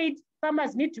he said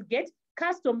farmers need to get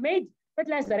custom-made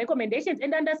fertilizer recommendations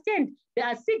and understand the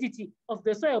acidity of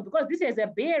the soil, because this has a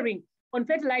bearing on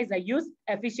fertilizer use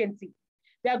efficiency.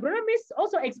 The agronomist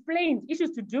also explained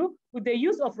issues to do with the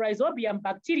use of rhizobium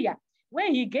bacteria,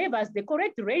 where he gave us the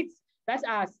correct rates that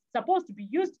are supposed to be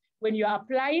used when you're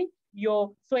applying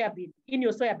your soybean in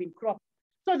your soybean crop.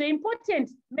 So the important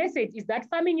message is that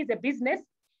farming is a business,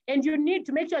 and you need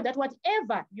to make sure that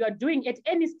whatever you are doing at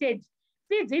any stage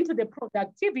feeds into the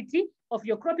productivity of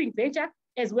your cropping venture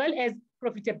as well as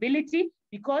profitability,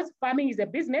 because farming is a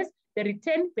business. The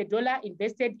return per dollar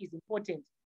invested is important.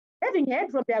 Having heard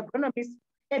from the agronomist,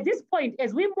 at this point,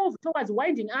 as we move towards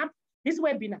winding up this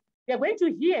webinar, we are going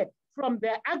to hear from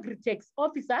the Agri-Tex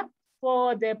officer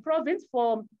for the province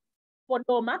for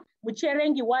Doma,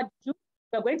 Mucherengi Ward 2.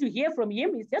 We're going to hear from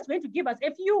him. He's just going to give us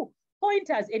a few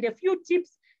pointers and a few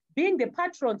tips, being the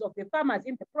patrons of the farmers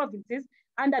in the provinces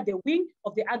under the wing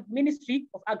of the Ministry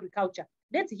of Agriculture.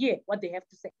 Let's hear what they have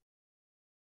to say.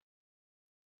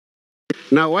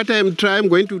 Now, what I'm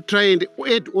going to try and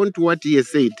add on to what he has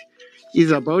said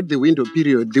is about the window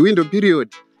period. The window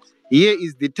period here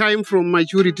is the time from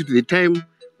maturity to the time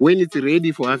when it's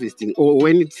ready for harvesting, or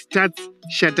when it starts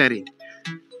shattering.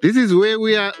 This is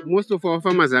where most of our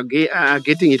farmers are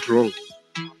getting it wrong,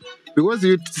 because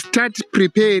you start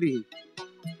preparing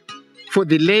for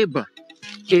the labor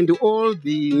and all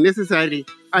the necessary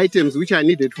items which are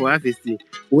needed for harvesting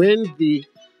when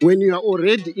you are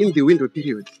already in the window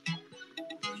period.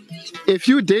 A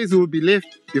few days will be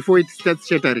left before it starts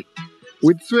shattering.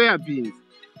 With soybeans,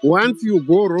 once you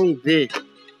go wrong there,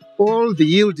 all the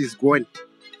yield is gone.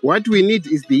 What we need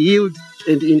is the yield,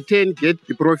 and in turn get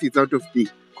the profits out of the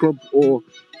crop, or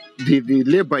the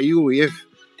labor you have,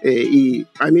 the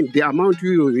amount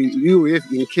you have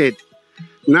incurred.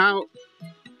 Now,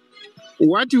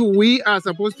 what we are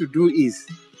supposed to do is,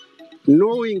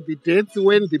 knowing the dates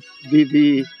when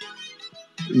the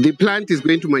plant is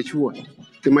going to mature,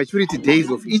 the maturity days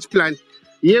of each plant.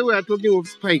 Here we are talking of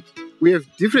spike. We have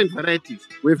different varieties.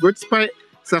 We've got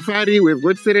Safari, we've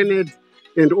got Serenade,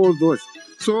 and all those.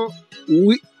 So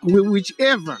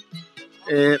whichever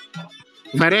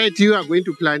variety you are going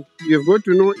to plant, you've got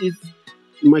to know its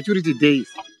maturity days,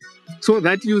 so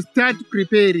that you start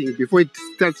preparing before it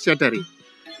starts shattering.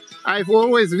 I've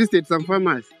always visited some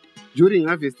farmers during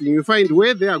harvesting. You find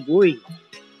where they are going,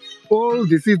 all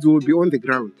the seeds will be on the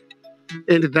ground.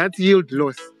 And that's yield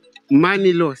loss,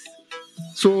 money loss.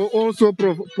 So also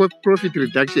profit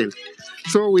reduction.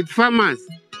 So with farmers,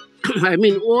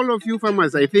 all of you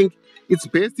farmers, I think it's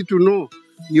best to know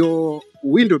your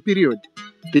window period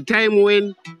the time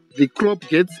when the crop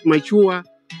gets mature,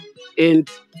 and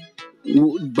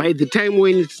by the time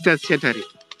when it starts shattering.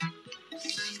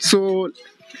 So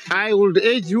I would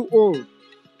urge you all,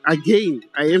 again,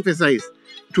 I emphasize,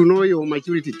 to know your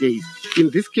maturity days. In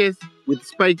this case, with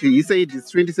Spike, he said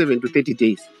it's 27 to 30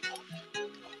 days.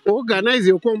 Organize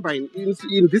your combine.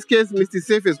 In this case, Mr.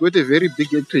 Safe has got a very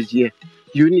big acreage here.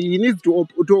 He needs to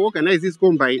organize his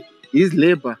combine, his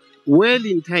labor, well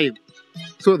in time,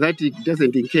 so that it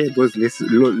doesn't incur those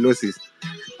losses.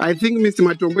 I think Mr.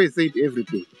 Matombo has said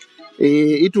everything.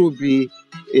 It will be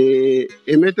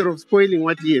a matter of spoiling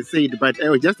what he has said, but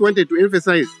I just wanted to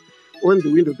emphasize on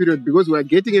the window period, because we are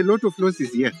getting a lot of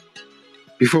losses here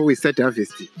before we start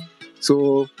harvesting.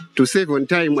 So to save on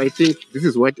time, I think this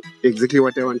is exactly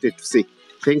what I wanted to say.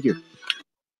 Thank you.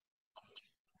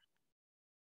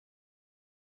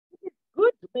 It's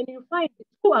good when you find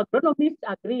two agronomists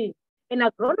agreeing, an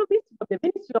agronomist from the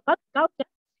Ministry of Agriculture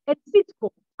and CITCO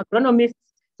agronomists.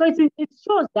 So it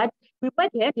shows that we work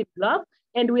hand in glove,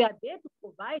 and we are there to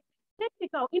provide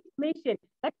technical information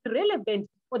that's relevant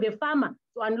for the farmer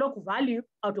to unlock value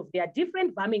out of their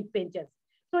different farming ventures.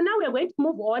 So now we're going to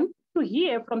move on to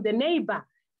hear from the neighbor.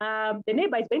 The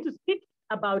neighbor is going to speak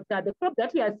about the crop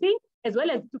that we are seeing, as well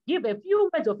as to give a few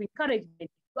words of encouragement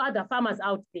to other farmers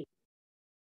out there.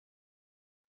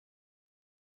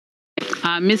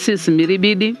 Mrs.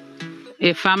 Miribidi,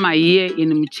 a farmer here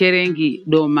in Mcherengi,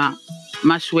 Doma,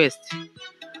 Mashonaland West.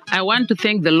 I want to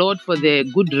thank the Lord for the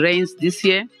good rains this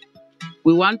year.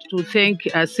 We want to thank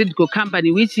CITCO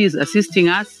company, which is assisting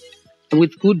us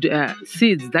with good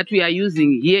seeds that we are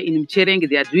using here in Mcherengi.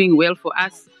 They are doing well for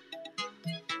us.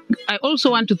 I also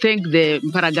want to thank the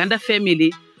Mparaganda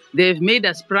family. They've made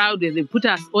us proud and they put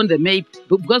us on the map.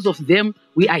 Because of them,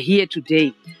 we are here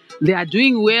today. They are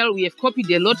doing well. We have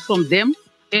copied a lot from them.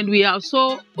 And we've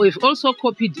also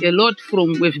copied a lot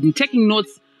we've been taking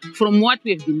notes from what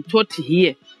we've been taught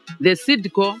here. The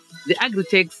CITCO, the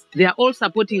Agritechs, they are all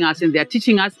supporting us and they are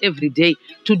teaching us every day.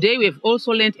 Today, we've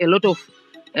also learned a lot of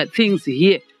things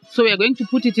here. So we are going to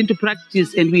put it into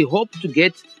practice and we hope to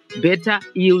get better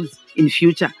yields in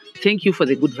future. Thank you for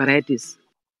the good varieties.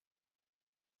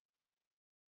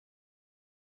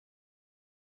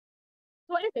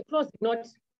 So as a closing note,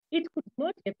 it could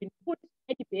not have been put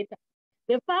any better.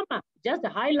 The farmer just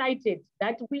highlighted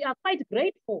that we are quite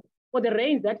grateful for the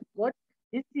rains that we got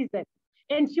this season.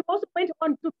 And she also went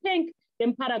on to thank the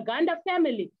Mparaganda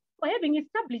family for having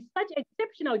established such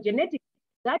exceptional genetics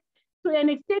that, to an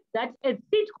extent that as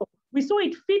CITCO, we saw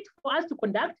it fit for us to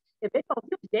conduct a virtual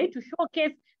field day to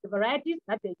showcase the varieties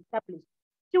that they established.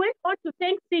 She went on to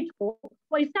thank CITCO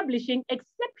for establishing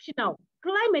exceptional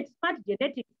climate-smart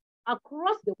genetics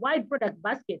across the wide product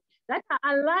basket that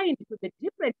are aligned to the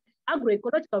different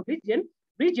agroecological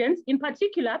regions, in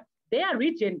particular, their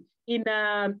region in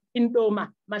Doma,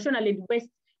 Mashonaland West,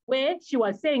 where she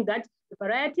was saying that the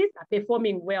varieties are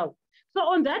performing well. So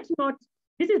on that note,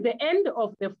 this is the end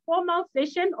of the formal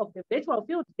session of the virtual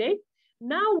field day.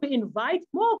 Now we invite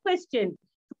more questions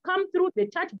to come through the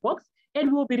chat box,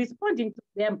 and we'll be responding to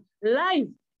them live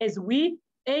as we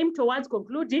aim towards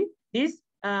concluding this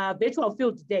virtual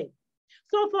field day.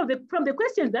 So from the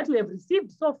questions that we have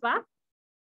received so far,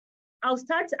 I'll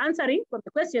start answering from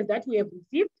the questions that we have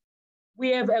received.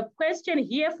 We have a question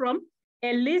here from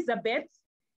Elizabeth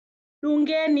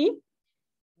Dungeni.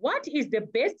 What is the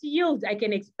best yield I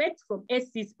can expect from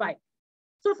SC Spike?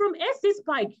 So from SC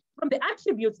Spike, from the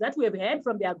attributes that we have heard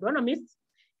from the agronomists,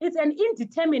 it's an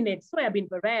indeterminate soybean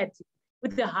variety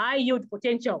with a high yield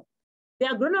potential. The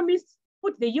agronomists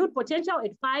put the yield potential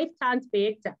at 5 tons per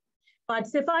hectare, but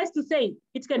suffice to say,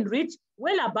 it can reach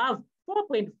well above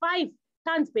 4.5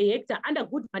 tons per hectare under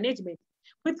good management,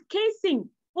 with casing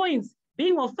points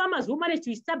being of farmers who managed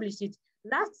to establish it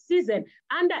last season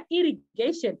under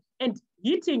irrigation and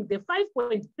hitting the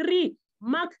 5.3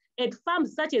 mark at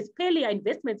farms such as Pelia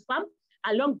Investments Farm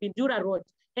along Bindura Road,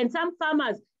 and some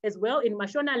farmers as well in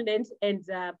Mashonaland and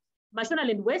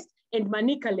Mashonaland West and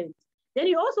Manikaland. Then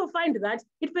you also find that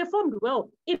it performed well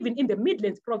even in the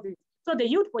Midlands province. So the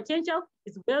yield potential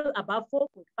is well above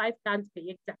 4.5 tons per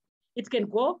hectare. It can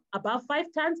go above 5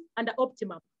 tons under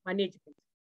optimum management.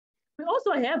 We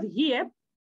also have here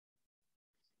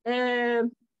a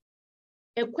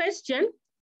question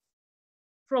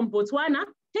from Botswana.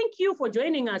 Thank you for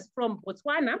joining us from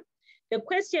Botswana. The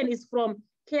question is from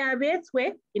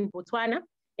Keabetswe in Botswana,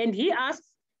 and he asks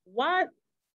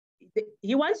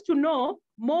he wants to know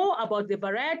more about the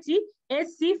variety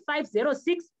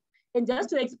SC506, and just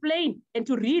to explain and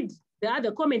to read the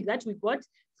other comment that we got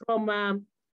from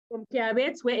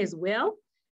Keabetswe as well.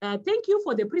 Thank you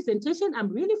for the presentation. I'm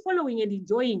really following and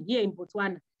enjoying here in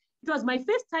Botswana. It was my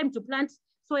first time to plant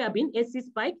soybean SC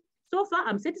Spike. So far,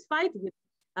 I'm satisfied with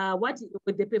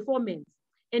with the performance.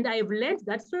 And I have learned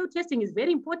that soil testing is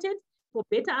very important for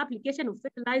better application of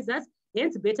fertilizers,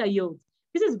 hence better yield.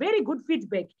 This is very good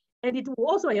feedback, and it will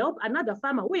also help another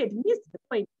farmer who had missed the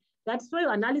point that soil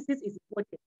analysis is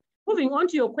important. Moving on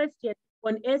to your question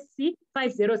on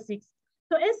SC506.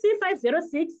 So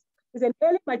SC506 is an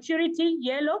early maturity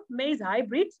yellow maize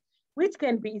hybrid, which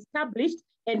can be established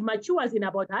and matures in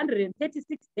about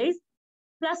 136 days,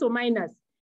 plus or minus.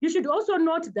 You should also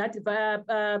note that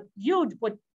yield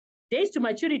for days to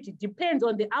maturity depends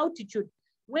on the altitude,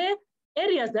 where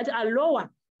areas that are lower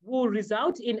will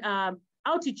result in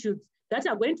altitudes that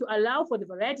are going to allow for the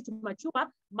variety to mature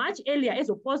much earlier as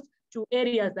opposed to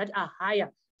areas that are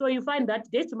higher. So you find that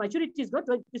days to maturity is not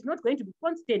going to be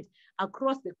constant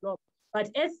across the globe. But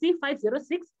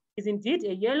SC506 is indeed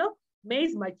a yellow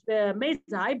maize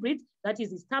hybrid that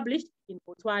is established in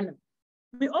Botswana.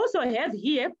 We also have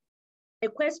here a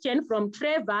question from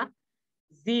Trevor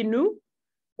Zinu.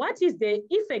 What is the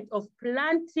effect of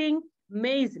planting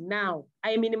maize now?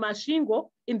 I am in Mashingo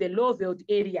in the Lowveld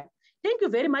area. Thank you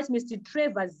very much, Mr.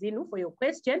 Trevor Zinu, for your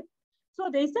question. So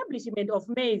the establishment of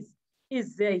maize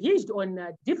is hinged on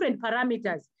different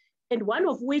parameters, and one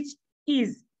of which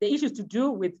is the issues to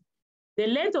do with the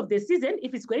length of the season,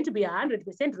 if it's going to be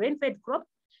 100% rain-fed crop,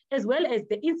 as well as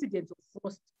the incidence of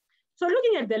frost. So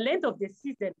looking at the length of the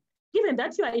season, given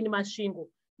that you are in Mashingo,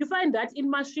 you find that in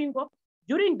Mashingo,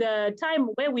 during the time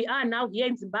where we are now here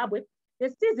in Zimbabwe, the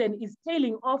season is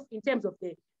tailing off in terms of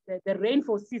the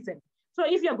rainfall season. So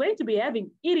if you're going to be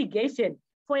having irrigation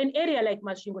for an area like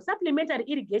Mashingo, supplementary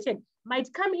irrigation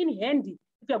might come in handy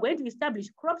if you're going to establish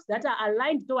crops that are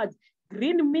aligned towards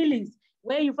green mealies,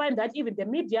 where you find that even the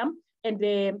medium and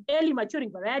the early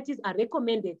maturing varieties are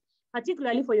recommended,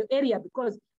 particularly for your area,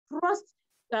 because frost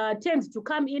tends to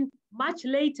come in much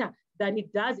later than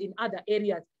it does in other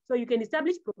areas. So you can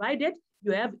establish, provided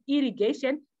you have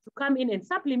irrigation to come in and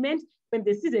supplement when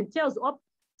the season tails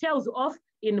off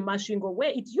in Mashingo, where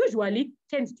it usually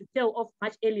tends to tail off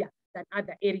much earlier than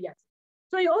other areas.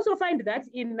 So you also find that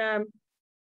in the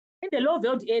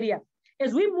Lowveld area,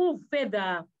 as we move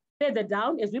further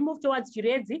down, as we move towards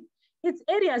Chiredzi, it's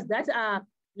areas that are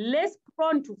less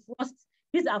prone to frost.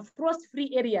 These are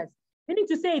frost-free areas, meaning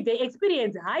to say they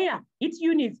experience higher heat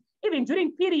units even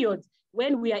during periods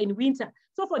when we are in winter.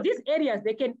 So for these areas,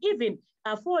 they can even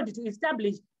afford to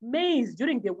establish maize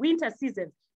during the winter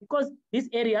season because these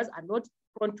areas are not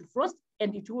prone to frost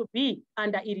and it will be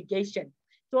under irrigation.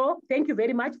 So thank you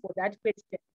very much for that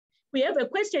question. We have a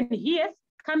question here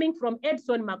coming from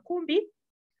Edson Makumbi.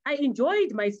 I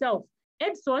enjoyed myself.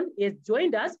 Edson has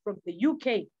joined us from the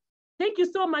UK. Thank you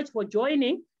so much for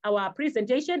joining our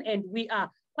presentation, and we are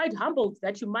quite humbled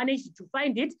that you managed to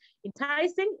find it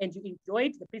enticing and you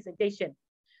enjoyed the presentation.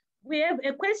 We have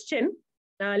a question.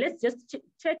 Let's just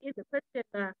check in the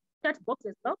question chat box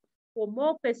as well for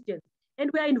more questions. And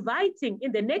we are inviting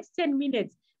in the next 10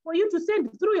 minutes for you to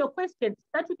send through your questions so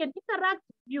that we can interact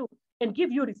with you and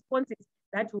give you responses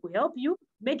that will help you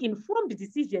make informed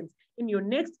decisions in your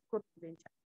next crop venture.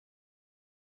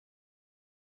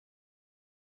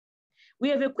 We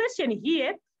have a question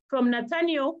here from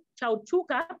Nathaniel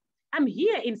Chautuka. I'm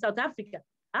here in South Africa.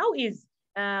 How is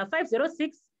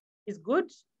 506 is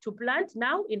good to plant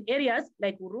now in areas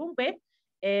like Urungwe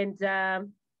and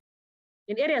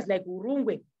in areas like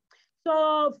Urungwe?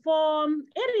 So for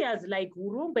areas like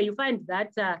Urungwe, you find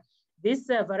that this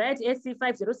variety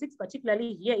SC506,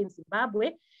 particularly here in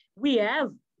Zimbabwe, we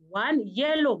have one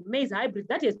yellow maize hybrid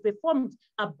that has performed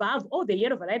above all the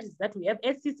yellow varieties that we have,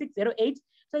 SC608.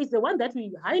 So it's the one that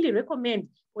we highly recommend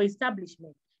for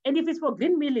establishment. And if it's for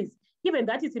green mealies, given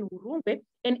that it's in Urungwe,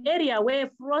 an area where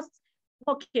frost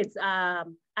pockets are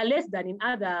less than in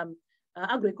other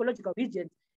agroecological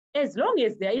regions, as long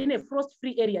as they're in a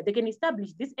frost-free area, they can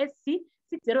establish this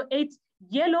SC608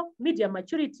 yellow medium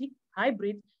maturity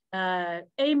hybrid,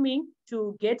 aiming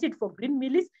to get it for green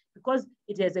mealies because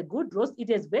it has a good roast, it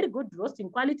has very good roasting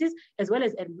qualities, as well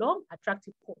as a long,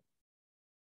 attractive core.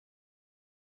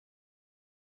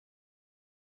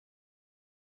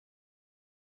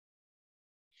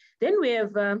 Then we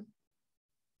have,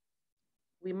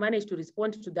 we managed to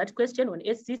respond to that question on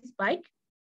SC Spike.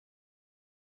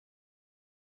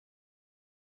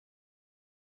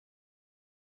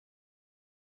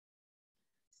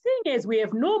 Seeing as we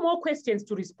have no more questions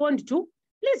to respond to,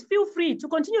 please feel free to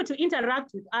continue to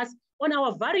interact with us on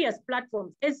our various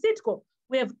platforms. As CITCO,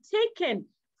 we have taken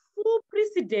full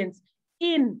precedence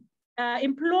in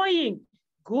employing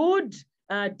good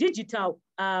digital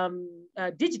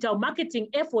marketing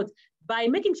efforts by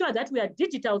making sure that we are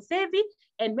digital savvy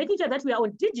and making sure that we are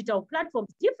on digital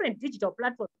platforms, different digital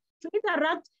platforms, to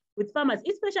interact with farmers,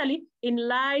 especially in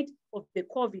light of the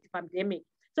COVID pandemic.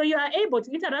 So you are able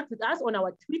to interact with us on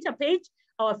our Twitter page,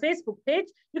 our Facebook page.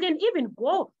 You can even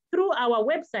go through our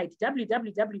website,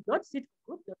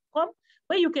 www.sitcogroup.com,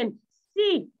 where you can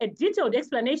see a detailed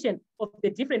explanation of the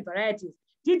different varieties.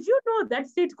 Did you know that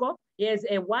Sitco has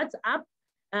a WhatsApp?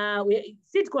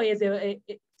 Sitco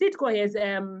has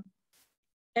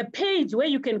a page where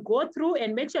you can go through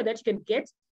and make sure that you can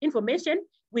get information.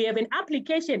 We have an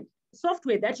application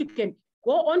software that you can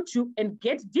go onto and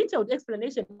get detailed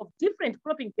explanation of different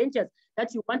cropping ventures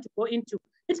that you want to go into.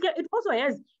 It also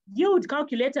has yield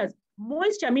calculators,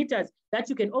 moisture meters that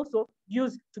you can also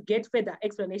use to get further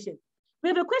explanation. We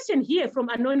have a question here from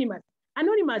Anonymous.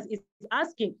 Anonymous is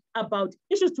asking about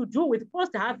issues to do with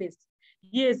post-harvest.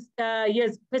 He has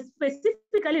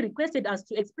specifically requested us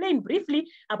to explain briefly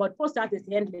about post-harvest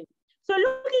handling. So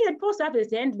looking at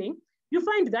post-harvest handling, you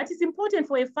find that it's important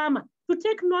for a farmer to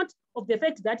take note of the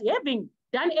fact that having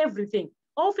done everything,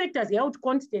 all factors held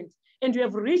constant, and you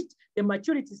have reached the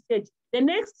maturity stage, the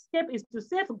next step is to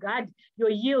safeguard your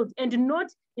yield and not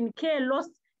incur loss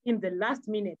in the last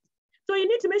minute. So you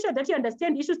need to make sure that you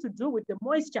understand issues to do with the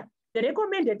moisture, the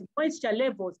recommended moisture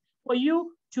levels for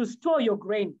you to store your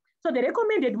grain. So the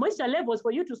recommended moisture levels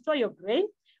for you to store your grain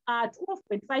are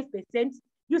 12.5%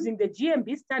 using the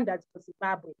GMB standards for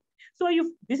Zimbabwe. So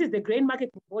this is the Grain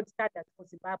Marketing Board standard for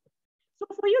Zimbabwe. So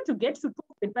for you to get to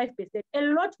 2.5%, a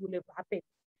lot will have happened.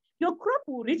 Your crop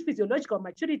will reach physiological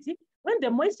maturity when the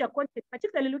moisture content,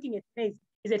 particularly looking at maize,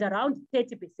 is at around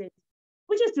 30%,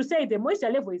 which is to say the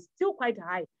moisture level is still quite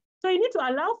high. So you need to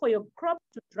allow for your crop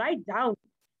to dry down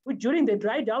during the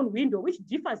dry down window, which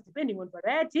differs depending on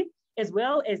variety as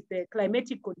well as the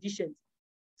climatic conditions.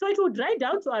 So it will dry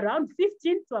down to around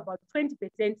 15 to about 20%.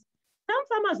 Some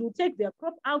farmers will take their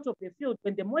crop out of the field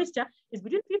when the moisture is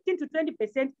between 15 to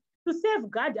 20% to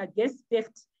safeguard against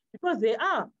theft, because there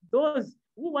are those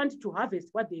who want to harvest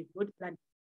what they've not planted.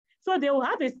 So they will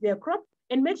harvest their crop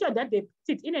and make sure that they put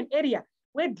it in an area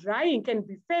where drying can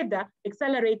be further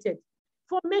accelerated.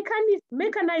 For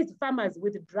mechanized farmers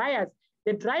with dryers,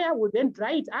 the dryer will then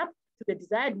dry it up to the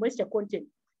desired moisture content.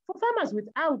 For farmers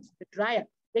without the dryer,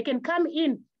 they can come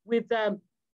in with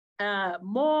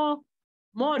more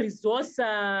resource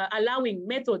allowing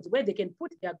methods where they can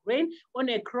put their grain on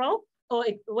a crow or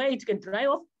where it can dry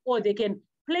off, or they can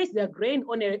place their grain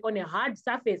on a hard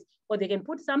surface, or they can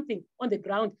put something on the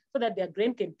ground so that their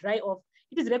grain can dry off.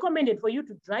 It is recommended for you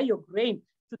to dry your grain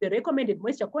to the recommended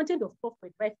moisture content of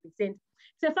 12.5%.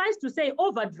 Suffice to say,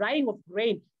 over drying of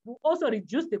grain will also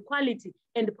reduce the quality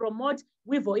and promote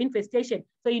weevil infestation.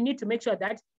 So you need to make sure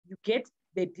that you get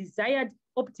the desired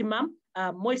optimum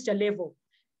moisture level.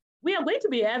 We are going to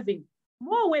be having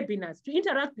more webinars to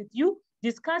interact with you,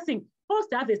 discussing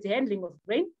post-harvest handling of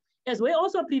grain. As we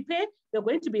also prepare, we're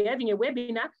going to be having a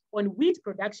webinar on wheat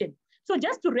production. So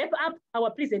just to wrap up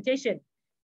our presentation,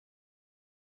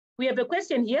 we have a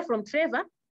question here from Trevor.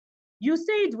 You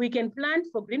said we can plant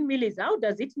for green mealies. How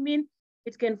does it mean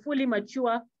it can fully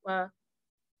mature?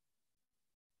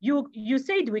 You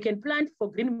said we can plant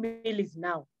for green mealies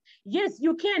now. Yes,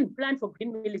 you can plant for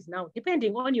green mealies now,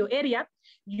 depending on your area,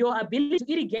 your ability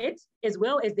to irrigate, as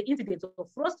well as the incidence of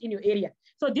frost in your area.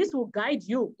 So this will guide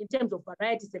you in terms of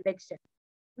variety selection.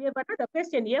 We have another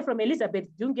question here from Elizabeth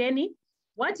Dungeni.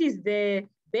 What is the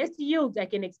best yield I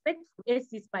can expect from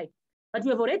SC Spike? But we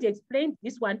have already explained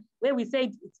this one, where we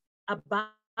said it's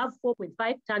above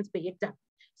 4.5 tons per hectare.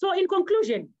 So in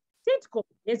conclusion, Sitco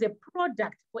is a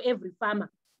product for every farmer,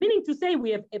 meaning to say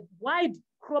we have a wide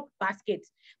crop basket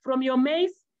from your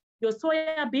maize, your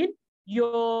soybean,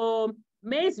 your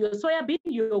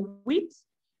wheat.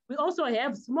 We also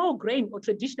have small grain or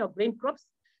traditional grain crops.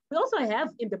 We also have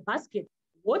in the basket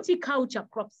horticulture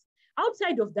crops.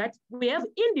 Outside of that, we have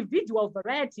individual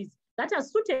varieties that are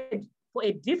suited for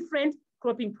a different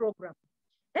cropping program.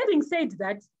 Having said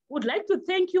that, would like to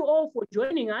thank you all for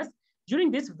joining us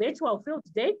during this virtual field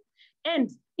day.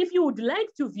 And if you would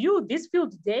like to view this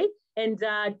field day and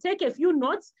take a few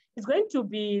notes, it's going to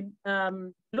be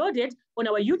loaded on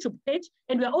our YouTube page.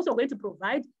 And we're also going to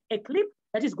provide a clip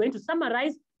that is going to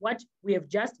summarize what we have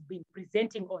just been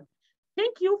presenting on.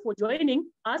 Thank you for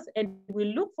joining us, and we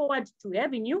look forward to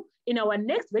having you in our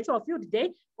next virtual field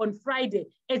day on Friday.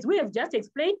 As we have just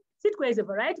explained, Sitco is a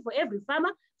variety for every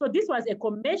farmer. So this was a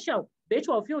commercial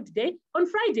virtual field day. On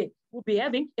Friday, we'll be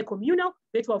having a communal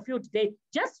virtual field day,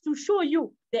 just to show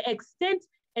you the extent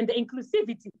and the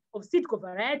inclusivity of Sitco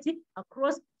variety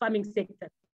across farming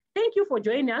sectors. Thank you for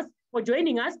joining us. for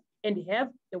joining us, and have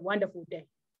a wonderful day.